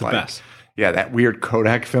purist. The like, best. Yeah, that weird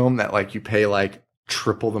Kodak film that like you pay like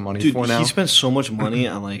triple the money for now. He spent so much money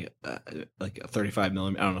on like a 35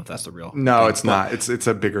 millimeter. I don't know if that's the real. No, it's not. It's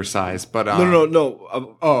a bigger size. But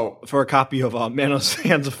no. For a copy of Manos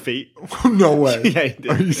Hands of Fate. No way. Yeah, he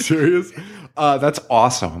did. Are you serious? That's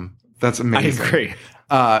awesome. That's amazing. I agree.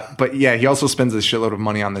 But yeah, he also spends a shitload of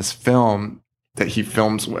money on this film that he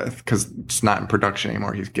films with because it's not in production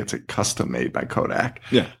anymore. He gets it custom made by Kodak.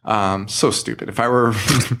 Yeah. So stupid. If I were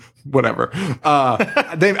whatever,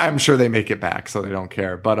 I'm sure they make it back, so they don't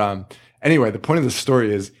care. But anyway, the point of the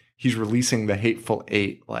story is he's releasing The Hateful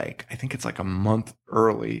Eight. Like I think it's like a month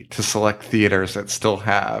early to select theaters that still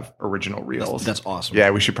have original reels. That's awesome.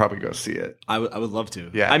 Yeah, we should probably go see it. I would love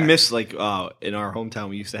to. Yeah, I miss like in our hometown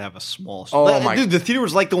we used to have a small. Dude, the theater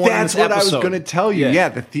was like the one. That's in this what episode. I was going to tell you. Yeah,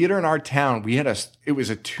 the theater in our town it was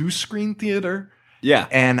a 2-screen theater. Yeah,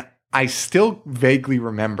 and I still vaguely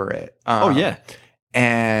remember it. Oh yeah,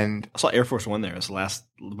 and I saw Air Force One there. It was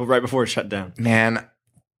right before it shut down. Man,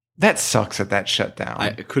 that sucks that shut down.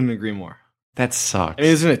 I couldn't agree more. That sucks. I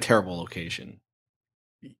mean, it's in a terrible location.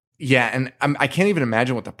 Yeah, and I can't even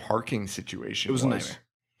imagine what the parking situation was. It was a nightmare.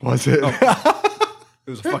 Was it? Oh. It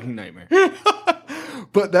was a fucking nightmare.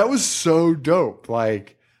 But that was so dope.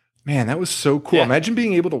 Like, man, that was so cool. Yeah. Imagine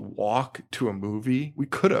being able to walk to a movie. We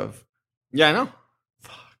could have. Yeah, I know.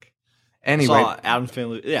 Fuck. Anyway. I saw Adam's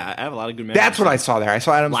Family. Yeah, I have a lot of good memories. That's what I saw there. I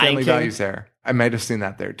saw Adam's Lion Family King. Values there. I might have seen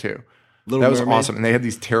that there too. Little that was Mermaid. awesome. And they had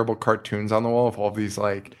these terrible cartoons on the wall of all of these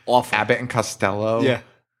like Awful. Abbott and Costello. Yeah.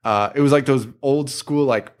 It was like those old school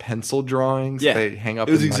like pencil drawings. Yeah. They hang up.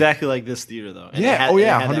 It was in, exactly like this theater though. And Yeah. it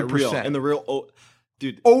Yeah. had that 100%. reel. And the real,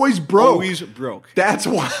 dude, always broke. Always broke. That's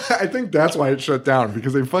why I think that's why it shut down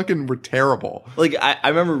because they fucking were terrible. Like I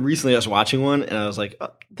remember recently I was watching one and I was like,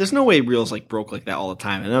 there's no way reels like broke like that all the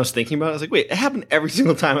time. And I was thinking about it. I was like, wait, it happened every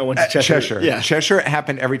single time I went to Cheshire. Yeah. Cheshire it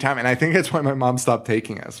happened every time. And I think that's why my mom stopped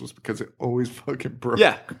taking us was because it always fucking broke.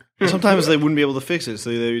 Yeah. Sometimes they wouldn't be able to fix it.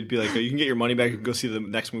 So they would be like, oh, you can get your money back and go see the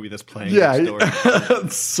next movie that's playing Yeah. next door.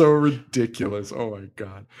 It's so ridiculous. Oh my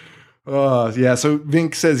God. Yeah, so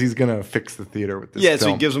Vink says he's going to fix the theater with this film. So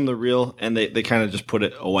he gives them the reel, and they kind of just put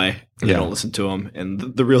it away. And Yeah. They don't listen to him. And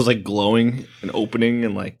the reel's like glowing and opening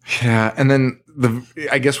and like... Yeah, and then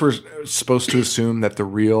I guess we're supposed to assume that the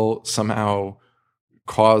reel somehow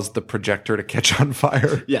caused the projector to catch on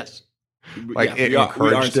fire. Yes. Like it we aren't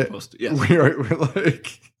encouraged it. supposed to. Yes. We're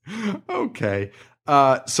like, okay.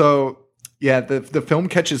 So yeah, the film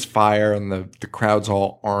catches fire and the crowd's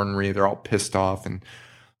all ornery. They're all pissed off. And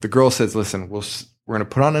the girl says, listen, we're going to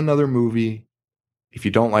put on another movie. If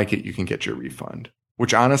you don't like it, you can get your refund.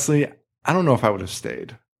 Which honestly, I don't know if I would have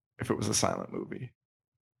stayed if it was a silent movie.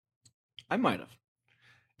 I might have.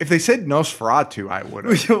 If they said Nosferatu, I would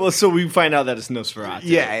have. Well, so we find out that it's Nosferatu.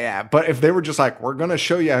 Yeah. But if they were just like, we're going to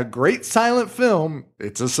show you a great silent film,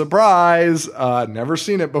 it's a surprise, never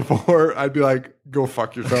seen it before, I'd be like, go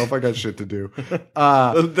fuck yourself. I got shit to do.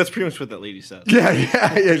 That's pretty much what that lady says.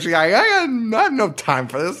 Yeah. She's like, I have no time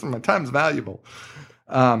for this. My time's valuable.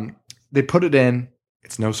 They put it in.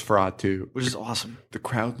 It's Nosferatu, Which is awesome. The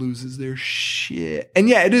crowd loses their shit. And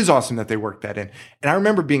yeah, it is awesome that they worked that in. And I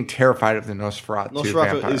remember being terrified of the Nosferatu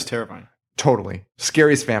vampire. Is terrifying. Totally.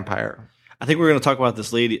 Scariest vampire. I think we're going to talk about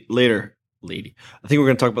this later. I think we're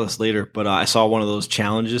going to talk about this later, but I saw one of those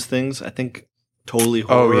challenges things. I think Totally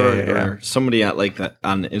Horror or somebody like that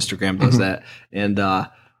on Instagram does that. And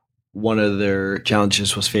one of their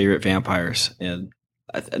challenges was favorite vampires. And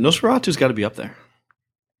Nosferatu's got to be up there.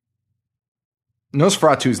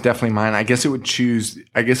 Nosferatu is definitely mine. I guess it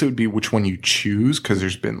would be which one you choose, because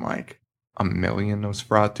there's been like a million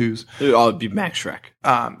Nosferatus. It'd be Max Schreck.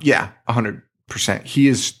 Yeah, 100%. He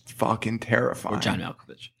is fucking terrifying. Or John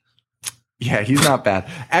Malkovich. Yeah, he's not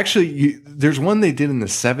bad. Actually, there's one they did in the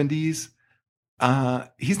 70s.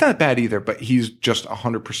 He's not bad either, but he's just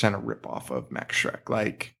 100% a ripoff of Max Schreck.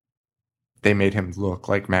 Like, they made him look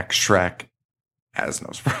like Max Schreck as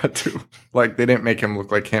Nosferatu. Like, they didn't make him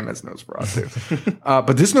look like him as Nosferatu.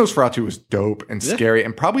 But this Nosferatu was dope and scary,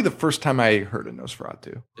 and probably the first time I heard of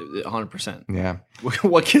Nosferatu. 100%. Yeah.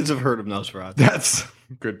 What kids have heard of Nosferatu? That's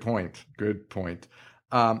good point. Good point.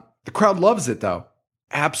 The crowd loves it, though.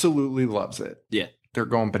 Absolutely loves it. Yeah. They're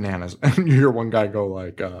going bananas. And you hear one guy go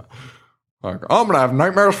like, I'm going to have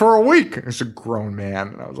nightmares for a week. And it's a grown man.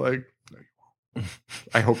 And I was like, no, you won't.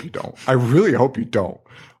 I hope you don't. I really hope you don't.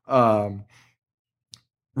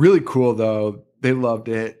 Really cool, though. They loved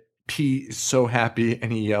it. Pete is so happy,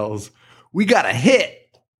 and he yells, "We got a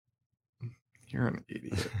hit!" You're an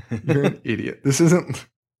idiot. You're an idiot. This isn't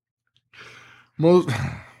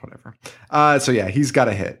whatever. So yeah, he's got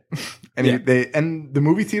a hit, and and the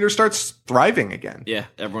movie theater starts thriving again. Yeah,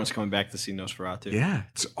 everyone's coming back to see Nosferatu. Yeah,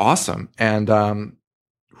 it's awesome. And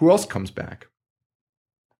who else comes back?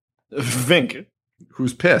 Vink.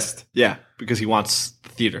 Who's pissed? Yeah, because he wants the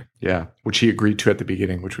theater. Yeah, which he agreed to at the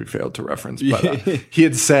beginning, which we failed to reference. But he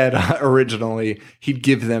had said originally he'd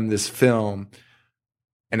give them this film,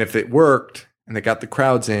 and if it worked and they got the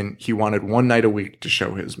crowds in, he wanted one night a week to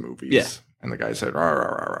show his movies. Yeah. And the guy said, rah, rah,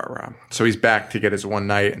 rah, rah, rah. So he's back to get his one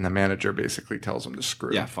night, and the manager basically tells him to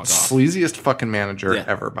screw. Yeah, fuck off. Sleaziest fucking manager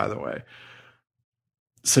ever, by the way.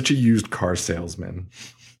 Such a used car salesman.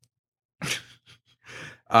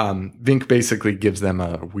 Vink basically gives them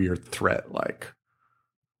a weird threat, like,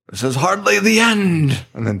 this is hardly the end,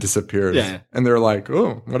 and then disappears. Yeah. And they're like,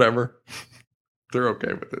 oh, whatever. They're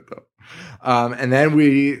okay with it, though. And then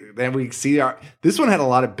we see this one had a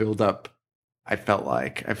lot of buildup. I feel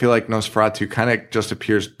like Nosferatu kind of just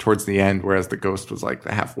appears towards the end, whereas the ghost was like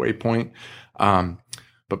the halfway point.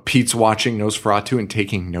 But Pete's watching Nosferatu and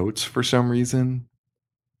taking notes for some reason.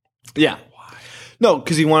 Yeah. No,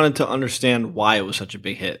 because he wanted to understand why it was such a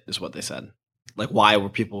big hit, is what they said. Like, why were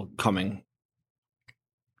people coming?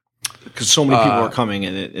 Because so many people were coming,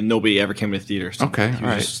 and nobody ever came to the theater. So okay, he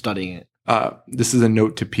was just studying it. This is a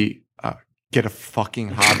note to Pete. Get a fucking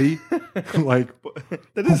hobby. Like,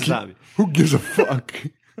 that is a hobby. Who gives a fuck?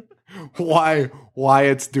 Why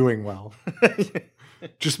it's doing well?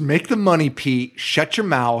 Just make the money, Pete. Shut your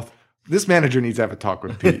mouth. This manager needs to have a talk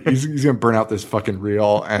with Pete. He's going to burn out this fucking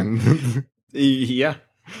reel and... Yeah.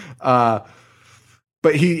 But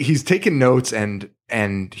he's taking notes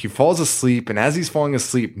and he falls asleep, and as he's falling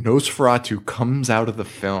asleep, Nosferatu comes out of the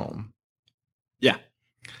film. Yeah.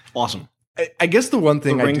 Awesome. I guess the one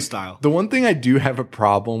thing style. The one thing I do have a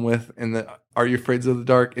problem with in the Are You Afraid of the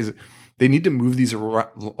Dark is they need to move these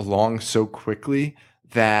along so quickly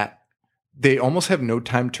that they almost have no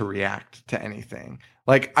time to react to anything.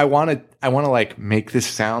 Like, I want to like make this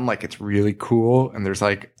sound like it's really cool and there's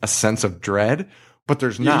like a sense of dread, but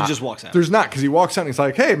there's not. He just walks out. There's not, because he walks out and he's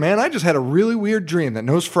like, hey man, I just had a really weird dream that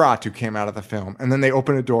Nosferatu came out of the film. And then they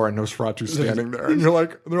open a door and Nosferatu's standing there. And they're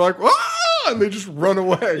like, ah! And they just run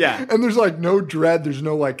away. Yeah. And there's like no dread. There's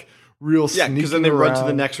no like real Yeah, sneaking because then they run to the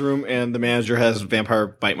around. next room and the manager has vampire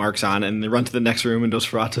bite marks on, and they run to the next room and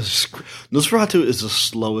Nosferatu is the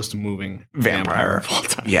slowest moving vampire of all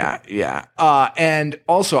time. Yeah. And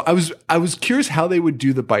also, I was curious how they would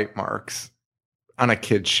do the bite marks on a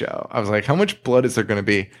kid's show. I was like, how much blood is there going to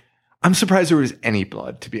be? I'm surprised there was any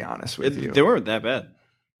blood, to be honest with you. They weren't that bad.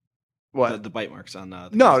 What? The bite marks on the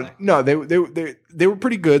No, they were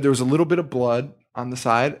pretty good. There was a little bit of blood on the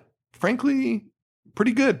side. Frankly,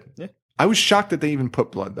 pretty good. Yeah. I was shocked that they even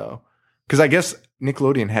put blood though, because I guess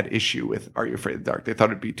Nickelodeon had issue with Are You Afraid of the Dark? They thought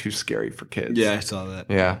it'd be too scary for kids. Yeah, I saw that.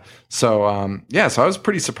 Yeah. So so I was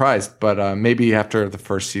pretty surprised, but maybe after the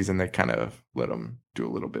first season they kind of let them do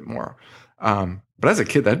a little bit more. But as a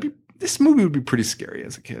kid, this movie would be pretty scary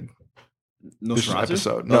as a kid. This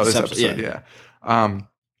episode. No, this episode. Yeah.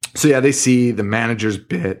 So yeah, they see the manager's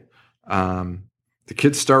bit. The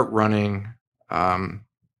kids start running.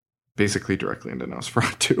 Basically directly into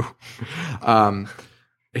Nosferatu.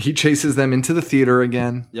 He chases them into the theater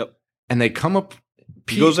again. Yep. And they come up.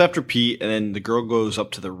 He goes after Pete, and then the girl goes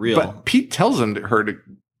up to the reel. But Pete tells her to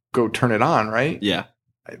go turn it on, right? Yeah.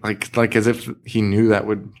 Like as if he knew that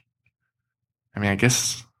would. I mean, I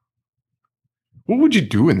guess. What would you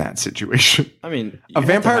do in that situation? I mean, a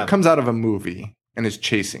vampire comes out of a movie and is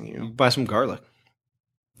chasing you. Buy some garlic.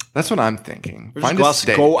 That's what I'm thinking. Find a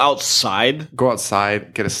stick. Go outside. Go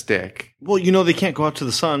outside, get a stick. Well, they can't go out to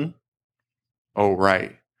the sun. Oh,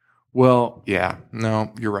 right. Well, yeah.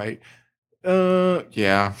 No, you're right.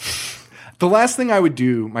 Yeah. The last thing I would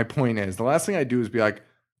do, my point is, the last thing I do is be like,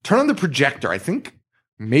 turn on the projector. I think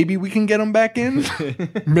maybe we can get them back in.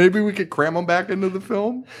 Maybe we could cram them back into the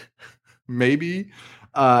film. Maybe.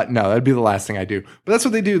 No, that'd be the last thing I do. But that's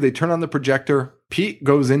what they do. They turn on the projector. Pete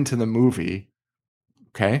goes into the movie.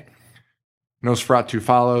 Okay. Nosferatu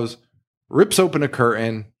follows, rips open a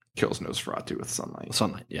curtain, kills Nosferatu with sunlight.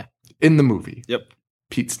 Sunlight, yeah. In the movie. Yep.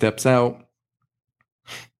 Pete steps out.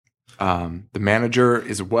 The manager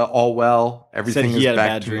is all well. Everything is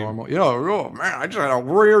back to normal. Oh man, I just had a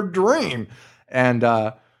weird dream. And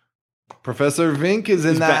Professor Vink is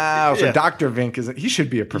in the house. Or Dr. Vink is. He should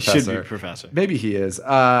be a professor. He should be a professor. Maybe he is.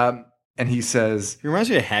 And he says... He reminds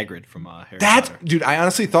me of Hagrid from Harry Potter. Dude, I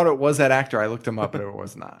honestly thought it was that actor. I looked him up, but it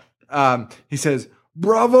was not. He says,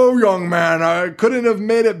 "Bravo, young man. I couldn't have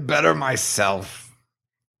made it better myself."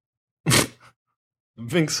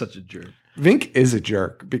 Vink's such a jerk. Vink is a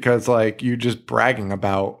jerk because, you're just bragging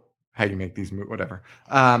about how you make these movies, whatever.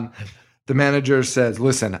 The manager says,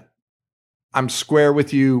 "Listen, I'm square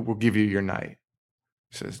with you. We'll give you your night."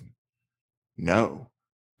 He says, "No,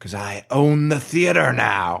 because I own the theater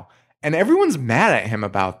now." And everyone's mad at him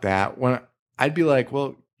about that. When I'd be like,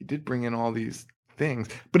 well, you did bring in all these things.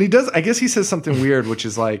 But he does, I guess he says something weird, which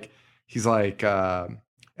is he's like, and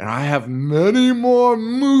I have many more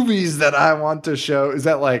movies that I want to show. Is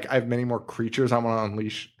that I have many more creatures I want to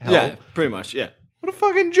unleash hell? Yeah, pretty much, yeah. What a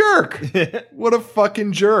fucking jerk. What a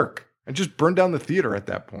fucking jerk. I just burned down the theater at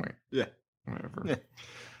that point. Yeah. Whatever. Yeah.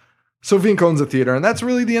 So Vink owns the theater, and that's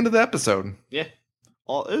really the end of the episode. Yeah.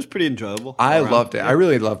 It was pretty enjoyable. I loved it. Yeah. I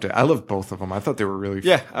really loved it. I loved both of them. I thought they were really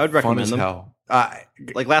I would recommend fun as them. hell.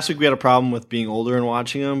 Last week we had a problem with being older and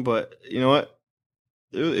watching them, but you know what?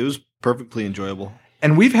 It was perfectly enjoyable.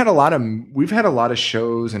 And we've had a lot of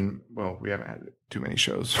shows, and well, we haven't had too many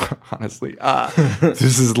shows, honestly.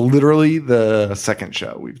 This is literally the second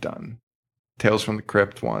show we've done. Tales from the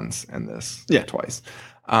Crypt once, and this twice.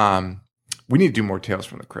 We need to do more Tales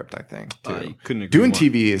from the Crypt, I think. Too. Couldn't agree Doing more.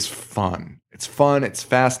 TV is fun. It's fun. It's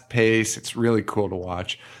fast paced. It's really cool to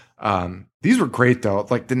watch. These were great though.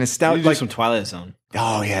 The nostalgia. Do some Twilight Zone.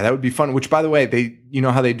 Oh yeah, that would be fun. Which, by the way,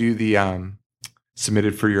 how they do the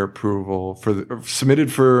submitted for your approval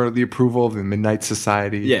submitted for the approval of the Midnight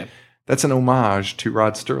Society. Yeah, that's an homage to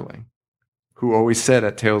Rod Sterling, who always said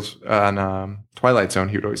at Tales on Twilight Zone,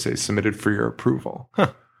 he would always say submitted for your approval.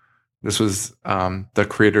 Huh. This was the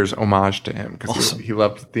creator's homage to him because he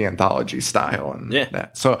loved the anthology style and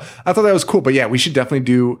that. So I thought that was cool. But yeah, we should definitely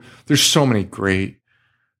do. There's so many great.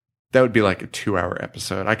 That would be a 2-hour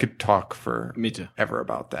episode. I could talk for me too ever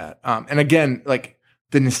about that. And again,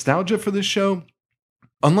 the nostalgia for this show,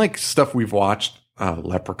 unlike stuff we've watched,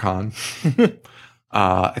 Leprechaun.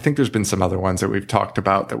 I think there's been some other ones that we've talked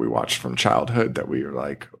about that we watched from childhood that we were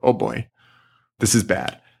like, oh boy, this is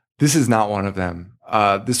bad. This is not one of them.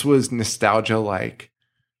 This was nostalgia,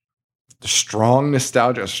 strong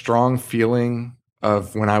nostalgia, a strong feeling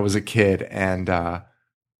of when I was a kid. And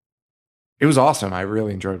it was awesome. I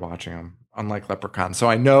really enjoyed watching them, unlike Leprechaun. So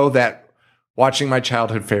I know that watching my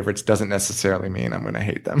childhood favorites doesn't necessarily mean I'm going to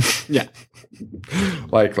hate them. Yeah.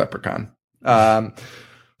 Like Leprechaun. So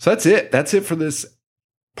that's it. That's it for this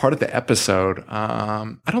part of the episode.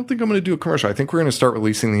 I don't think I'm going to do a commercial. I think we're going to start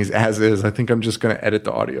releasing these as is. I think I'm just going to edit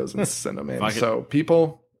the audios and send them in. So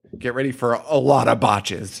people, get ready for a lot of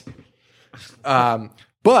botches.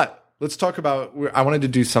 But let's talk about, I wanted to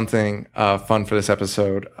do something fun for this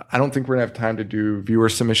episode. I don't think we're going to have time to do viewer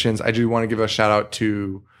submissions. I do want to give a shout out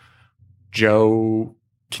to Joe.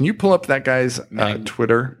 Can you pull up that guy's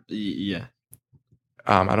Twitter? Yeah.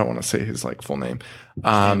 I don't want to say his like full name.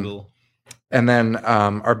 And then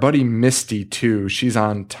our buddy Misty too. She's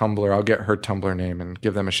on Tumblr. I'll get her Tumblr name and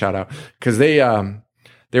give them a shout out because they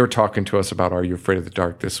were talking to us about Are You Afraid of the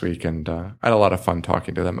Dark this week, and I had a lot of fun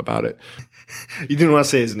talking to them about it. You didn't want to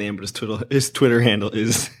say his name, but his Twitter handle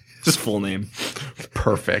is his full name.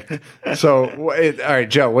 Perfect. So, all right,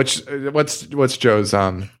 Joe. What's Joe's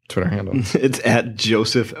Twitter handle? It's at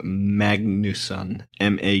Joseph Magnusson,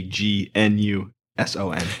 Magnusson.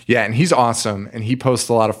 Yeah, and he's awesome, and he posts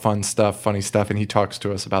a lot of fun stuff, funny stuff, and he talks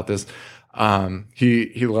to us about this.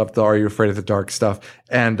 He loved the Are You Afraid of the Dark stuff.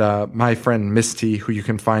 And my friend Misty, who you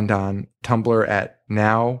can find on Tumblr at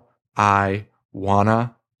Now I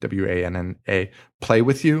Wanna WANNA Play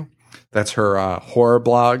With You. That's her horror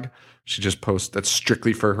blog. She just posts that's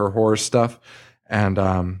strictly for her horror stuff.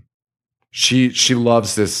 And she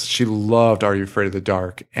loves this. She loved Are You Afraid of the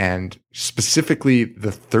Dark, and specifically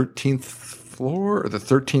the 13th floor or the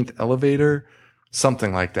 13th elevator,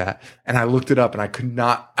 something like that. And I looked it up and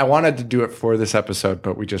I wanted to do it for this episode,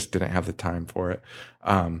 but we just didn't have the time for it.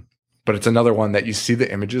 But it's another one that you see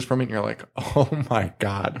the images from it and you're like, oh my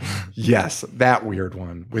God, yes, that weird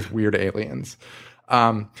one with weird aliens.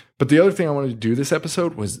 But the other thing I wanted to do this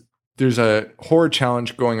episode was there's a horror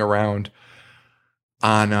challenge going around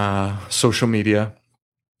on social media,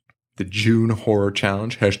 the June Horror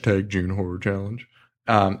Challenge, hashtag June Horror Challenge.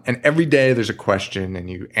 And every day there's a question and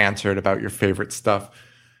you answer it about your favorite stuff.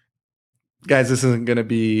 Guys, this isn't going to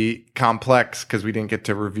be complex because we didn't get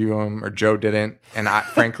to review them, or Joe didn't. And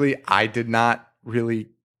frankly, I did not really.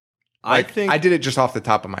 I think I did it just off the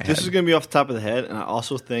top of my head. This is going to be off the top of the head, and I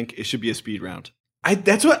also think it should be a speed round.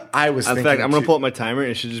 That's what I was thinking. In fact, I'm going to pull up my timer, and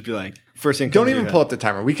it should just be like, first thing. Don't even pull up the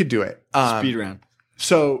timer. We could do it. Speed round.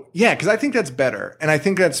 So, yeah, because I think that's better. And I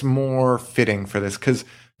think that's more fitting for this, because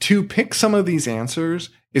to pick some of these answers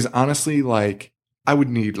is honestly like, I would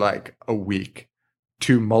need like a week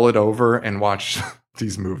to mull it over and watch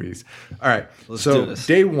these movies. All right. Let's do this.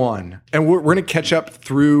 Day one, and we're going to catch up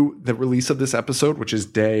through the release of this episode, which is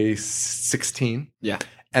day 16. Yeah.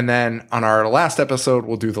 And then on our last episode,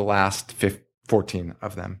 we'll do the last 14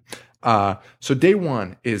 of them. So day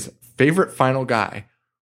one is favorite final guy.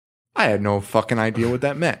 I had no fucking idea what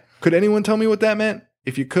that meant. Could anyone tell me what that meant?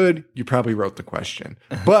 If you could, you probably wrote the question.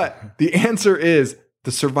 But the answer is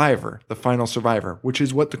the survivor, the final survivor, which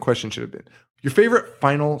is what the question should have been. Your favorite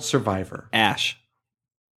final survivor. Ash.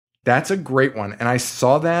 That's a great one. And I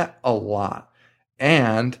saw that a lot.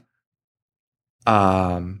 And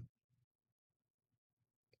I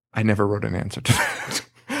never wrote an answer to that.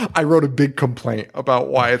 I wrote a big complaint about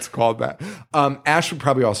why it's called that. Ash would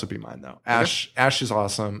probably also be mine, though. Ash is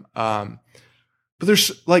awesome. But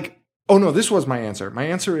there's like, oh no, this was my answer. My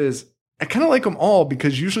answer is I kind of like them all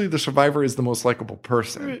because usually the survivor is the most likable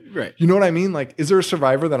person. Right. You know what I mean? Like, is there a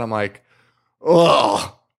survivor that I'm like,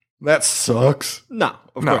 oh, that sucks? No,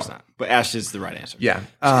 of course not. But Ash is the right answer. Yeah.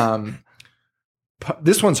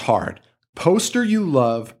 This one's hard. Poster you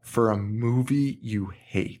love for a movie you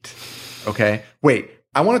hate. Okay. Wait,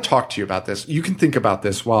 I want to talk to you about this. You can think about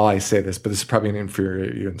this while I say this, but this is probably an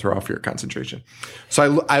inferior you and throw off your concentration.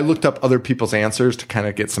 So I looked up other people's answers to kind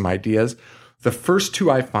of get some ideas. The first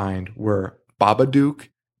two I find were Babadook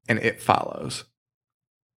and It Follows.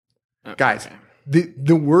 Okay. Guys,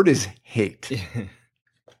 the word is hate.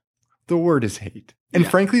 The word is hate. And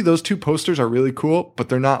frankly, those two posters are really cool, but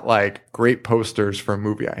they're not like great posters for a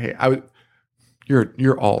movie I hate.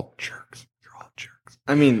 You're all jerks. You're all jerks.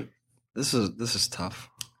 I mean, this is tough.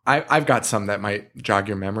 I've got some that might jog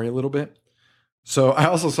your memory a little bit. So I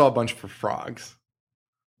also saw a bunch for frogs.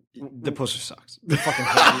 The poster sucks. The fucking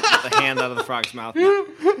the hand out of the frog's mouth.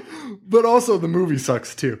 But also the movie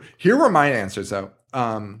sucks too. Here were my answers though.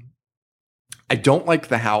 I don't like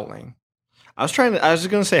The Howling. I was just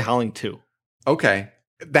going to say Howling 2. Okay.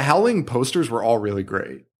 The Howling posters were all really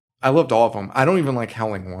great. I loved all of them. I don't even like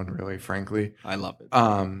Howling 1 really, frankly. I love it.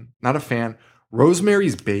 Not a fan.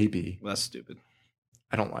 Rosemary's Baby. Well, that's stupid.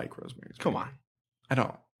 I don't like Rosemary's Baby. Come on. I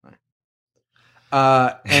don't.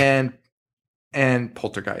 And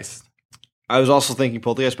Poltergeist. I was also thinking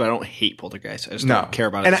Poltergeist, but I don't hate Poltergeist. I just don't care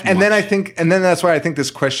about it as much. And then that's why I think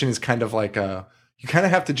this question is kind of like you kind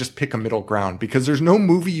of have to just pick a middle ground because there's no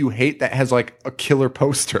movie you hate that has like a killer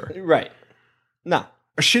poster. Right. No.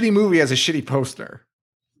 a shitty movie has a shitty poster.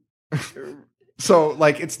 So,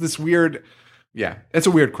 like, it's this weird... Yeah, it's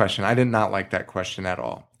a weird question. I did not like that question at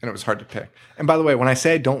all. And it was hard to pick. And by the way, when I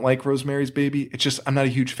say I don't like Rosemary's Baby, it's just I'm not a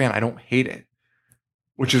huge fan. I don't hate it,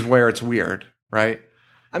 which is where it's weird, right?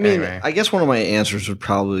 I mean, anyway. I guess one of my answers would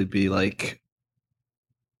probably be like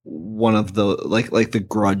one of the like the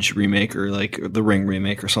Grudge remake or like the Ring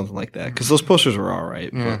remake or something like that, because those posters were all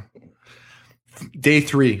right. Yeah. Day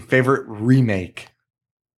 3, favorite remake.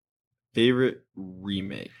 Favorite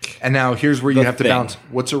remake. And now here's where you have to Thing. balance.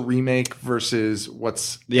 What's a remake versus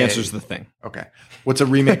what's The answer is The Thing. Okay. What's a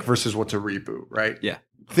remake versus what's a reboot, right? Yeah.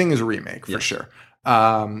 Thing is a remake for sure.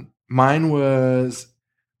 Mine was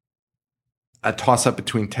a toss-up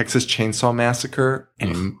between Texas Chainsaw Massacre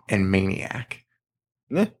and Maniac.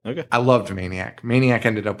 Yeah, okay. I loved Maniac. Maniac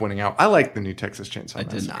ended up winning out. I like the new Texas Chainsaw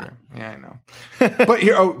Massacre. did not. Yeah, I know.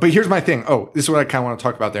 But here's my thing. Oh, this is what I kind of want to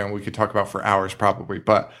talk about there, and we could talk about for hours probably.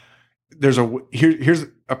 But here's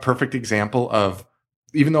a perfect example of,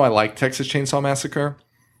 even though I like Texas Chainsaw Massacre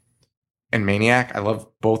and Maniac, I love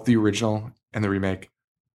both the original and the remake.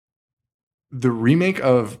 The remake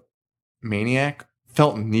of Maniac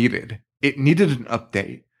felt needed. It needed an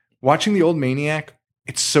update. Watching the old Maniac,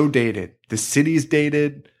 it's so dated. The city's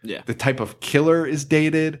dated. Yeah. The type of killer is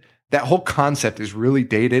dated. That whole concept is really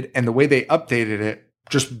dated. And the way they updated it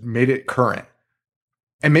just made it current.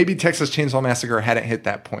 And maybe Texas Chainsaw Massacre hadn't hit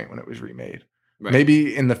that point when it was remade. Right.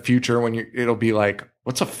 Maybe in the future when it'll be like,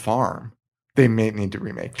 what's a farm? They may need to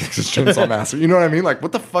remake Texas Chainsaw Massacre. You know what I mean? Like,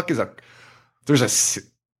 what the fuck is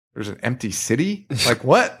there's an empty city? Like,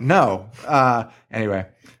 what? No. Anyway.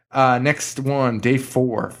 Next one, day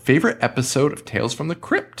 4. Favorite episode of Tales from the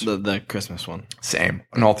Crypt? The Christmas one. Same.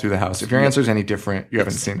 And All Through the House. If your answer is any different, you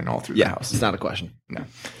haven't seen an All Through the House. It's not a question. No.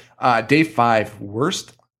 Day 5,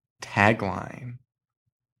 worst tagline.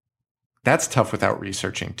 That's tough without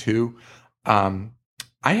researching too. I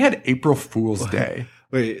had April Fool's Day.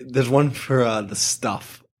 Wait, there's one for The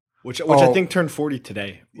Stuff, which I think turned 40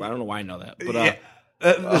 today. I don't know why I know that, but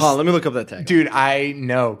let me look up that tag. Dude, I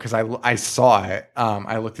know because I saw it.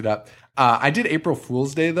 I looked it up. I did April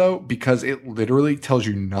Fool's Day though because it literally tells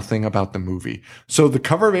you nothing about the movie. So the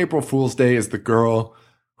cover of April Fool's Day is the girl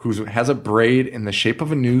who has a braid in the shape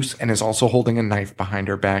of a noose and is also holding a knife behind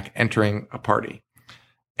her back, entering a party.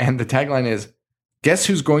 And the tagline is, "Guess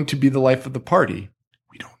who's going to be the life of the party?"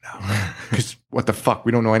 We don't know. Because what the fuck?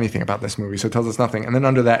 We don't know anything about this movie, so it tells us nothing. And then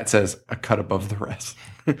under that, it says, "A cut above the rest."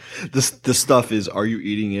 The stuff is, are you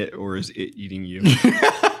eating it or is it eating you?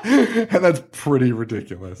 And that's pretty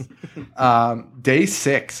ridiculous. Day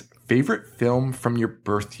 6, favorite film from your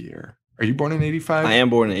birth year. Are you born in 85? I am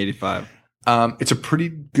born in 85. It's a pretty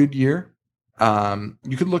good year.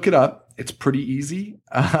 You could look it up. It's pretty easy.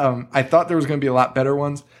 I thought there was going to be a lot better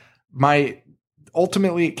ones.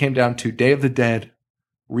 Ultimately, it came down to Day of the Dead,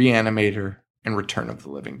 Reanimator, and Return of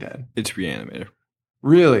the Living Dead. It's Reanimator.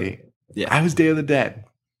 Really? Yeah. I was Day of the Dead.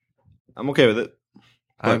 I'm okay with it.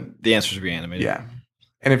 But the answer is Reanimator. Yeah.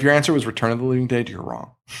 And if your answer was Return of the Living Dead, you're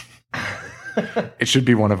wrong. It should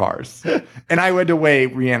be one of ours. And I had to weigh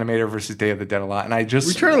Reanimator versus Day of the Dead a lot. And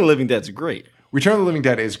Return of the Living Dead's great. Return of the Living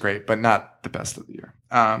Dead is great, but not the best of the year.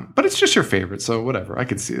 But it's just your favorite, so whatever. I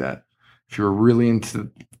could see that. If you were really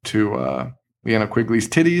into Leanna Quigley's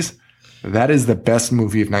titties, that is the best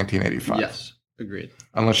movie of 1985. Yes, agreed.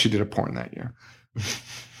 Unless she did a porn that year.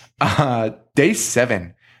 Day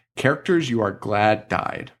 7, characters you are glad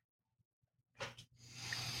died.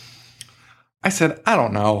 I said, I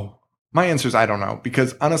don't know. My answer is I don't know.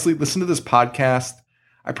 Because honestly, listen to this podcast.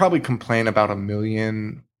 I probably complain about a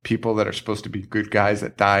million people that are supposed to be good guys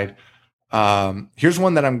that died. Here's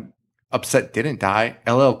one that I'm upset didn't die.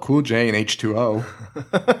 LL Cool J and H2O.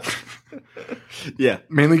 Yeah.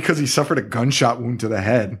 Mainly because he suffered a gunshot wound to the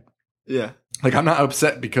head. Yeah. Like, I'm not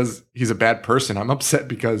upset because he's a bad person. I'm upset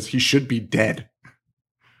because he should be dead.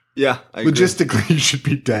 Yeah. Logistically, he should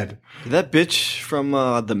be dead. Did that bitch from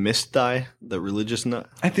The Mist die? The religious nut?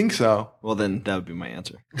 I think so. Well, then that would be my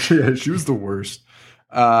answer. Yeah, she was the worst.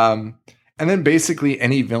 And then basically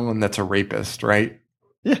any villain that's a rapist, right?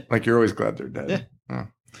 Yeah. Like, you're always glad they're dead. Yeah.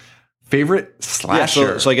 Oh. Favorite slasher?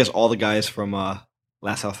 Yeah, so I guess all the guys from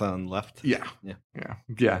Last House on the Left. Yeah.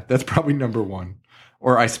 That's probably number 1.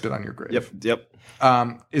 Or I Spit on Your Grave. Yep.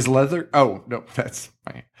 Is leather? Oh no, that's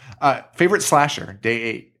my favorite slasher. Day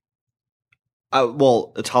 8.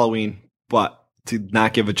 Well, it's Halloween, but to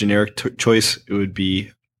not give a generic choice, it would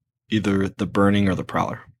be either The Burning or The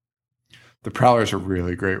Prowler. The Prowler is a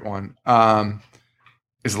really great one.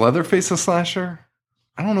 Is Leatherface a slasher?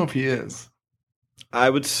 I don't know if he is. I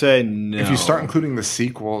would say no. If you start including the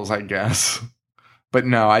sequels, I guess. But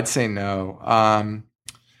no, I'd say no.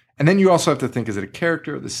 And then you also have to think, is it a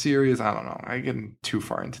character of the series? I don't know. I get too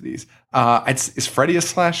far into these. Is Freddy a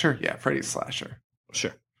slasher? Yeah, Freddy's a slasher.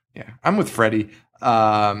 Sure. Yeah, I'm with Freddy.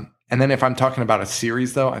 And then if I'm talking about a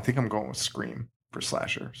series, though, I think I'm going with Scream for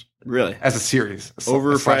slashers. Really? As a series.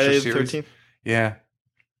 Over a Friday the series. 13th? Yeah.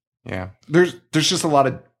 Yeah. There's just a lot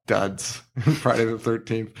of duds in Friday the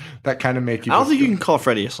 13th that kind of make you... I don't think you can call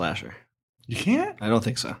Freddy a slasher. You can't? I don't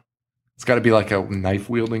think so. It's got to be like a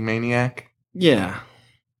knife-wielding maniac. Yeah.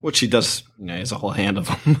 Which he does, he has a whole hand of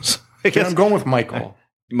them. So I guess I'm going with Michael.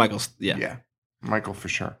 Michael's, yeah. Yeah. Michael for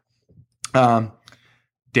sure.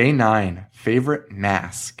 Day 9, favorite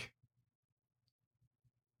mask.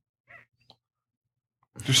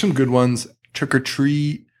 There's some good ones. Trick or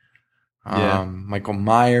Treat. Michael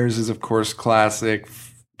Myers is, of course, classic.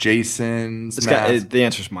 Jason's mask. The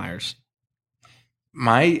answer is Myers.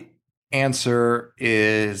 My answer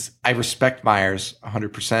is I respect Myers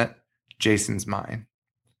 100%. Jason's mine.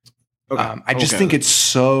 Okay. I just think it's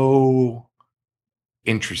so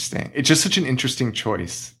interesting. It's just such an interesting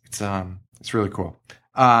choice. It's really cool.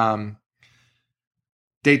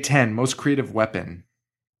 Day 10, most creative weapon.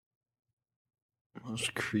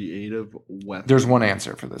 Most creative weapon. There's one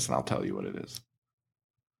answer for this, and I'll tell you what it is.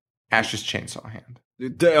 Ash's chainsaw hand.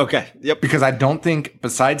 Okay. Yep. Because I don't think,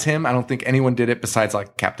 besides him, I don't think anyone did it besides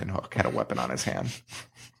like Captain Hook had a weapon on his hand.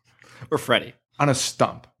 Or Freddy. On a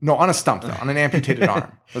stump. No, on a stump, though. On an amputated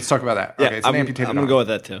arm. Let's talk about that. Yeah, Okay, it's an amputated arm. I'm going to go with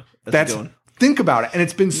that, too. That's a good one. Think about it. And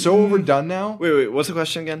it's been so overdone now. Wait. What's the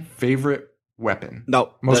question again? Favorite weapon.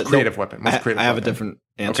 No. Most creative weapon. Most creative I have weapon. a different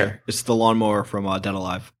answer. Okay. It's the lawnmower from Dead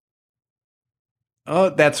Alive. Oh,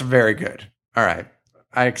 that's very good. All right.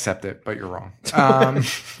 I accept it, but you're wrong.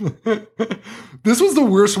 This was the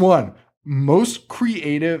worst one. Most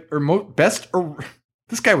creative or best.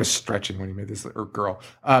 This guy was stretching when he made this, or girl.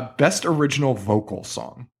 Best original vocal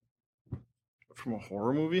song. From a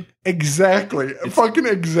horror movie? Exactly. Fucking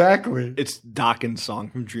exactly. It's Dawkins'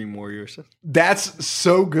 song from Dream Warriors. That's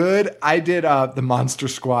so good. I did the Monster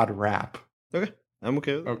Squad rap. Okay. I'm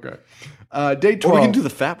okay with it. Okay. Day 12. Or we can do the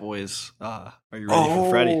Fat Boys. Are you ready for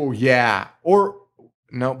Freddy? Oh, yeah. Or,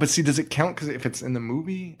 no, but see, does it count? Because if it's in the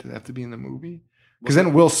movie, does it have to be in the movie? Because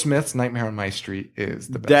then Will Smith's Nightmare on My Street is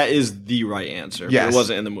the best. That is the right answer. Yes. It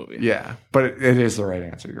wasn't in the movie. Yeah, but it is the right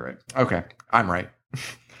answer. You're right. Okay, I'm right.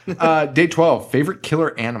 Day 12, favorite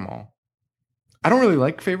killer animal. I don't really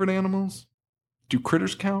like favorite animals. Do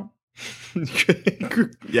critters count?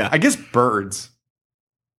 Yeah. I guess birds.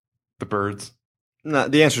 The birds. No,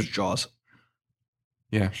 the answer is Jaws.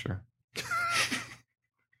 Yeah, sure.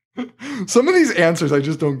 Some of these answers I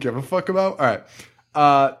just don't give a fuck about. All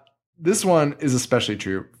right. This one is especially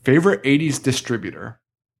true. Favorite 80s distributor.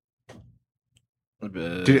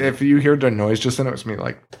 If you hear the noise just then, it was me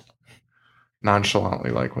like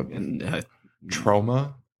nonchalantly like what?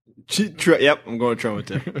 Trauma? Yep, I'm going Trauma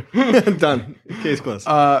too. Done. Case closed.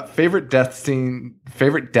 Favorite death scene.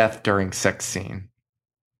 Favorite death during sex scene.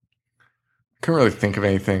 Couldn't really think of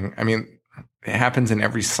anything. I mean, it happens in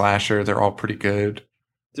every slasher. They're all pretty good.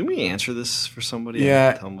 Didn't we answer this for somebody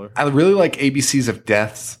on Tumblr? I really like ABCs of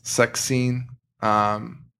Death's sex scene.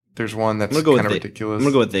 There's one that's kind of ridiculous. I'm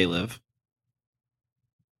going to go with They Live.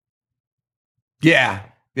 Yeah.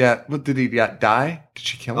 Yeah. What did he die? Did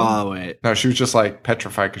she kill him? Oh, wait. No, she was just like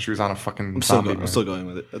petrified because she was on a fucking zombie. I'm still going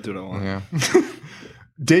with it. I'll do what I want. Yeah.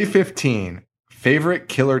 Day 15. Favorite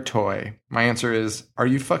killer toy? My answer is, are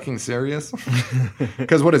you fucking serious?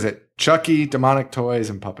 Because what is it? Chucky, Demonic Toys,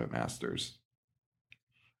 and Puppet Masters.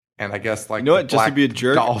 And I guess like, you know what? Just to be a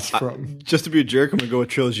jerk, I'm going to go with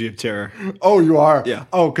Trilogy of Terror. Oh, you are? Yeah.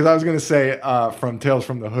 Oh, because I was going to say from Tales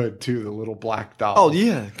from the Hood too, the little black doll. Oh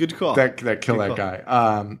yeah, good call. That kill that guy.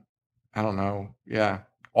 I don't know. Yeah,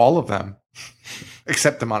 all of them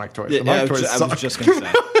except Demonic Toys. Yeah, Demonic Toys I was just going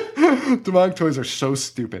to say. Demonic Toys are so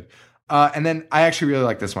stupid. And then I actually really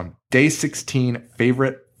like this one. Day 16,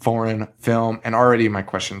 favorite foreign film. And already my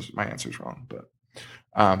answer's wrong. But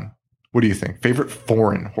what do you think? Favorite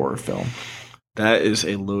foreign horror film? That is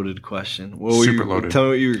a loaded question. Super loaded. Tell me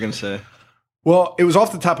what you were going to say. Well, it was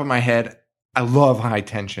off the top of my head. I love High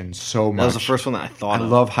Tension so much. That was the first one that I thought of. I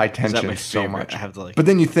love High Tension so much. I have to but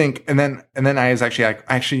then you think, and then I was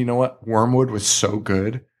actually, you know what? Wormwood was so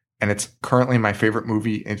good. And it's currently my favorite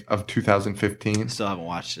movie of 2015. Still haven't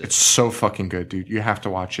watched it. It's so fucking good, dude. You have to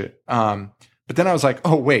watch it. But then I was like,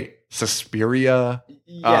 oh, wait, Suspiria.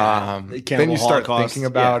 Yeah. Then you start thinking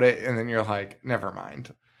about it, and then you're like, never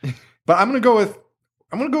mind. But I'm gonna go with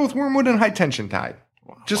Wormwood and High Tension tied.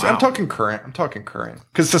 Just wow. I'm talking current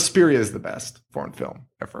because Suspiria is the best foreign film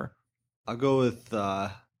ever. I'll go with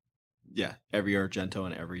every Argento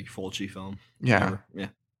and every Fulci film. Yeah. Ever. Yeah.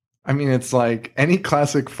 I mean, it's like any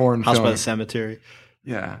classic foreign House film. by the Cemetery.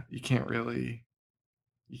 Yeah, you can't really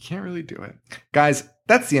do it. Guys,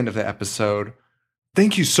 that's the end of the episode.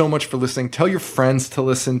 Thank you so much for listening. Tell your friends to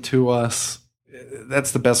listen to us.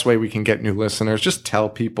 That's the best way we can get new listeners. Just tell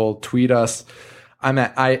people, tweet us. I'm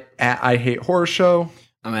at I Hate Horror Show.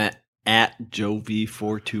 I'm at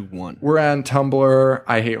JoeV421. We're on Tumblr,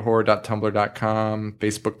 IHateHorror.tumblr.com,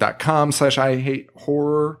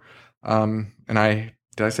 Facebook.com/IHateHorror.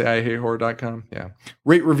 Did I say IHateHorror.com? Yeah.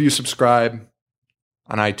 Rate, review, subscribe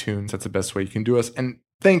on iTunes. That's the best way you can do us. And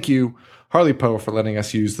thank you, Harley Poe, for letting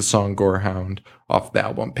us use the song Gorehound off the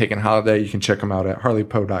album Pagan Holiday. You can check them out at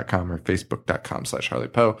harleypoe.com or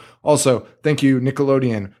facebook.com/harleypoe. Also, thank you,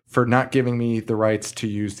 Nickelodeon, for not giving me the rights to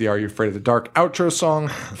use the Are You Afraid of the Dark outro song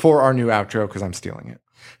for our new outro because I'm stealing it.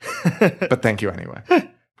 But thank you anyway.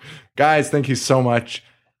 Guys, thank you so much.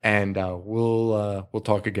 And we'll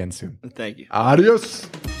talk again soon. Thank you. Adios.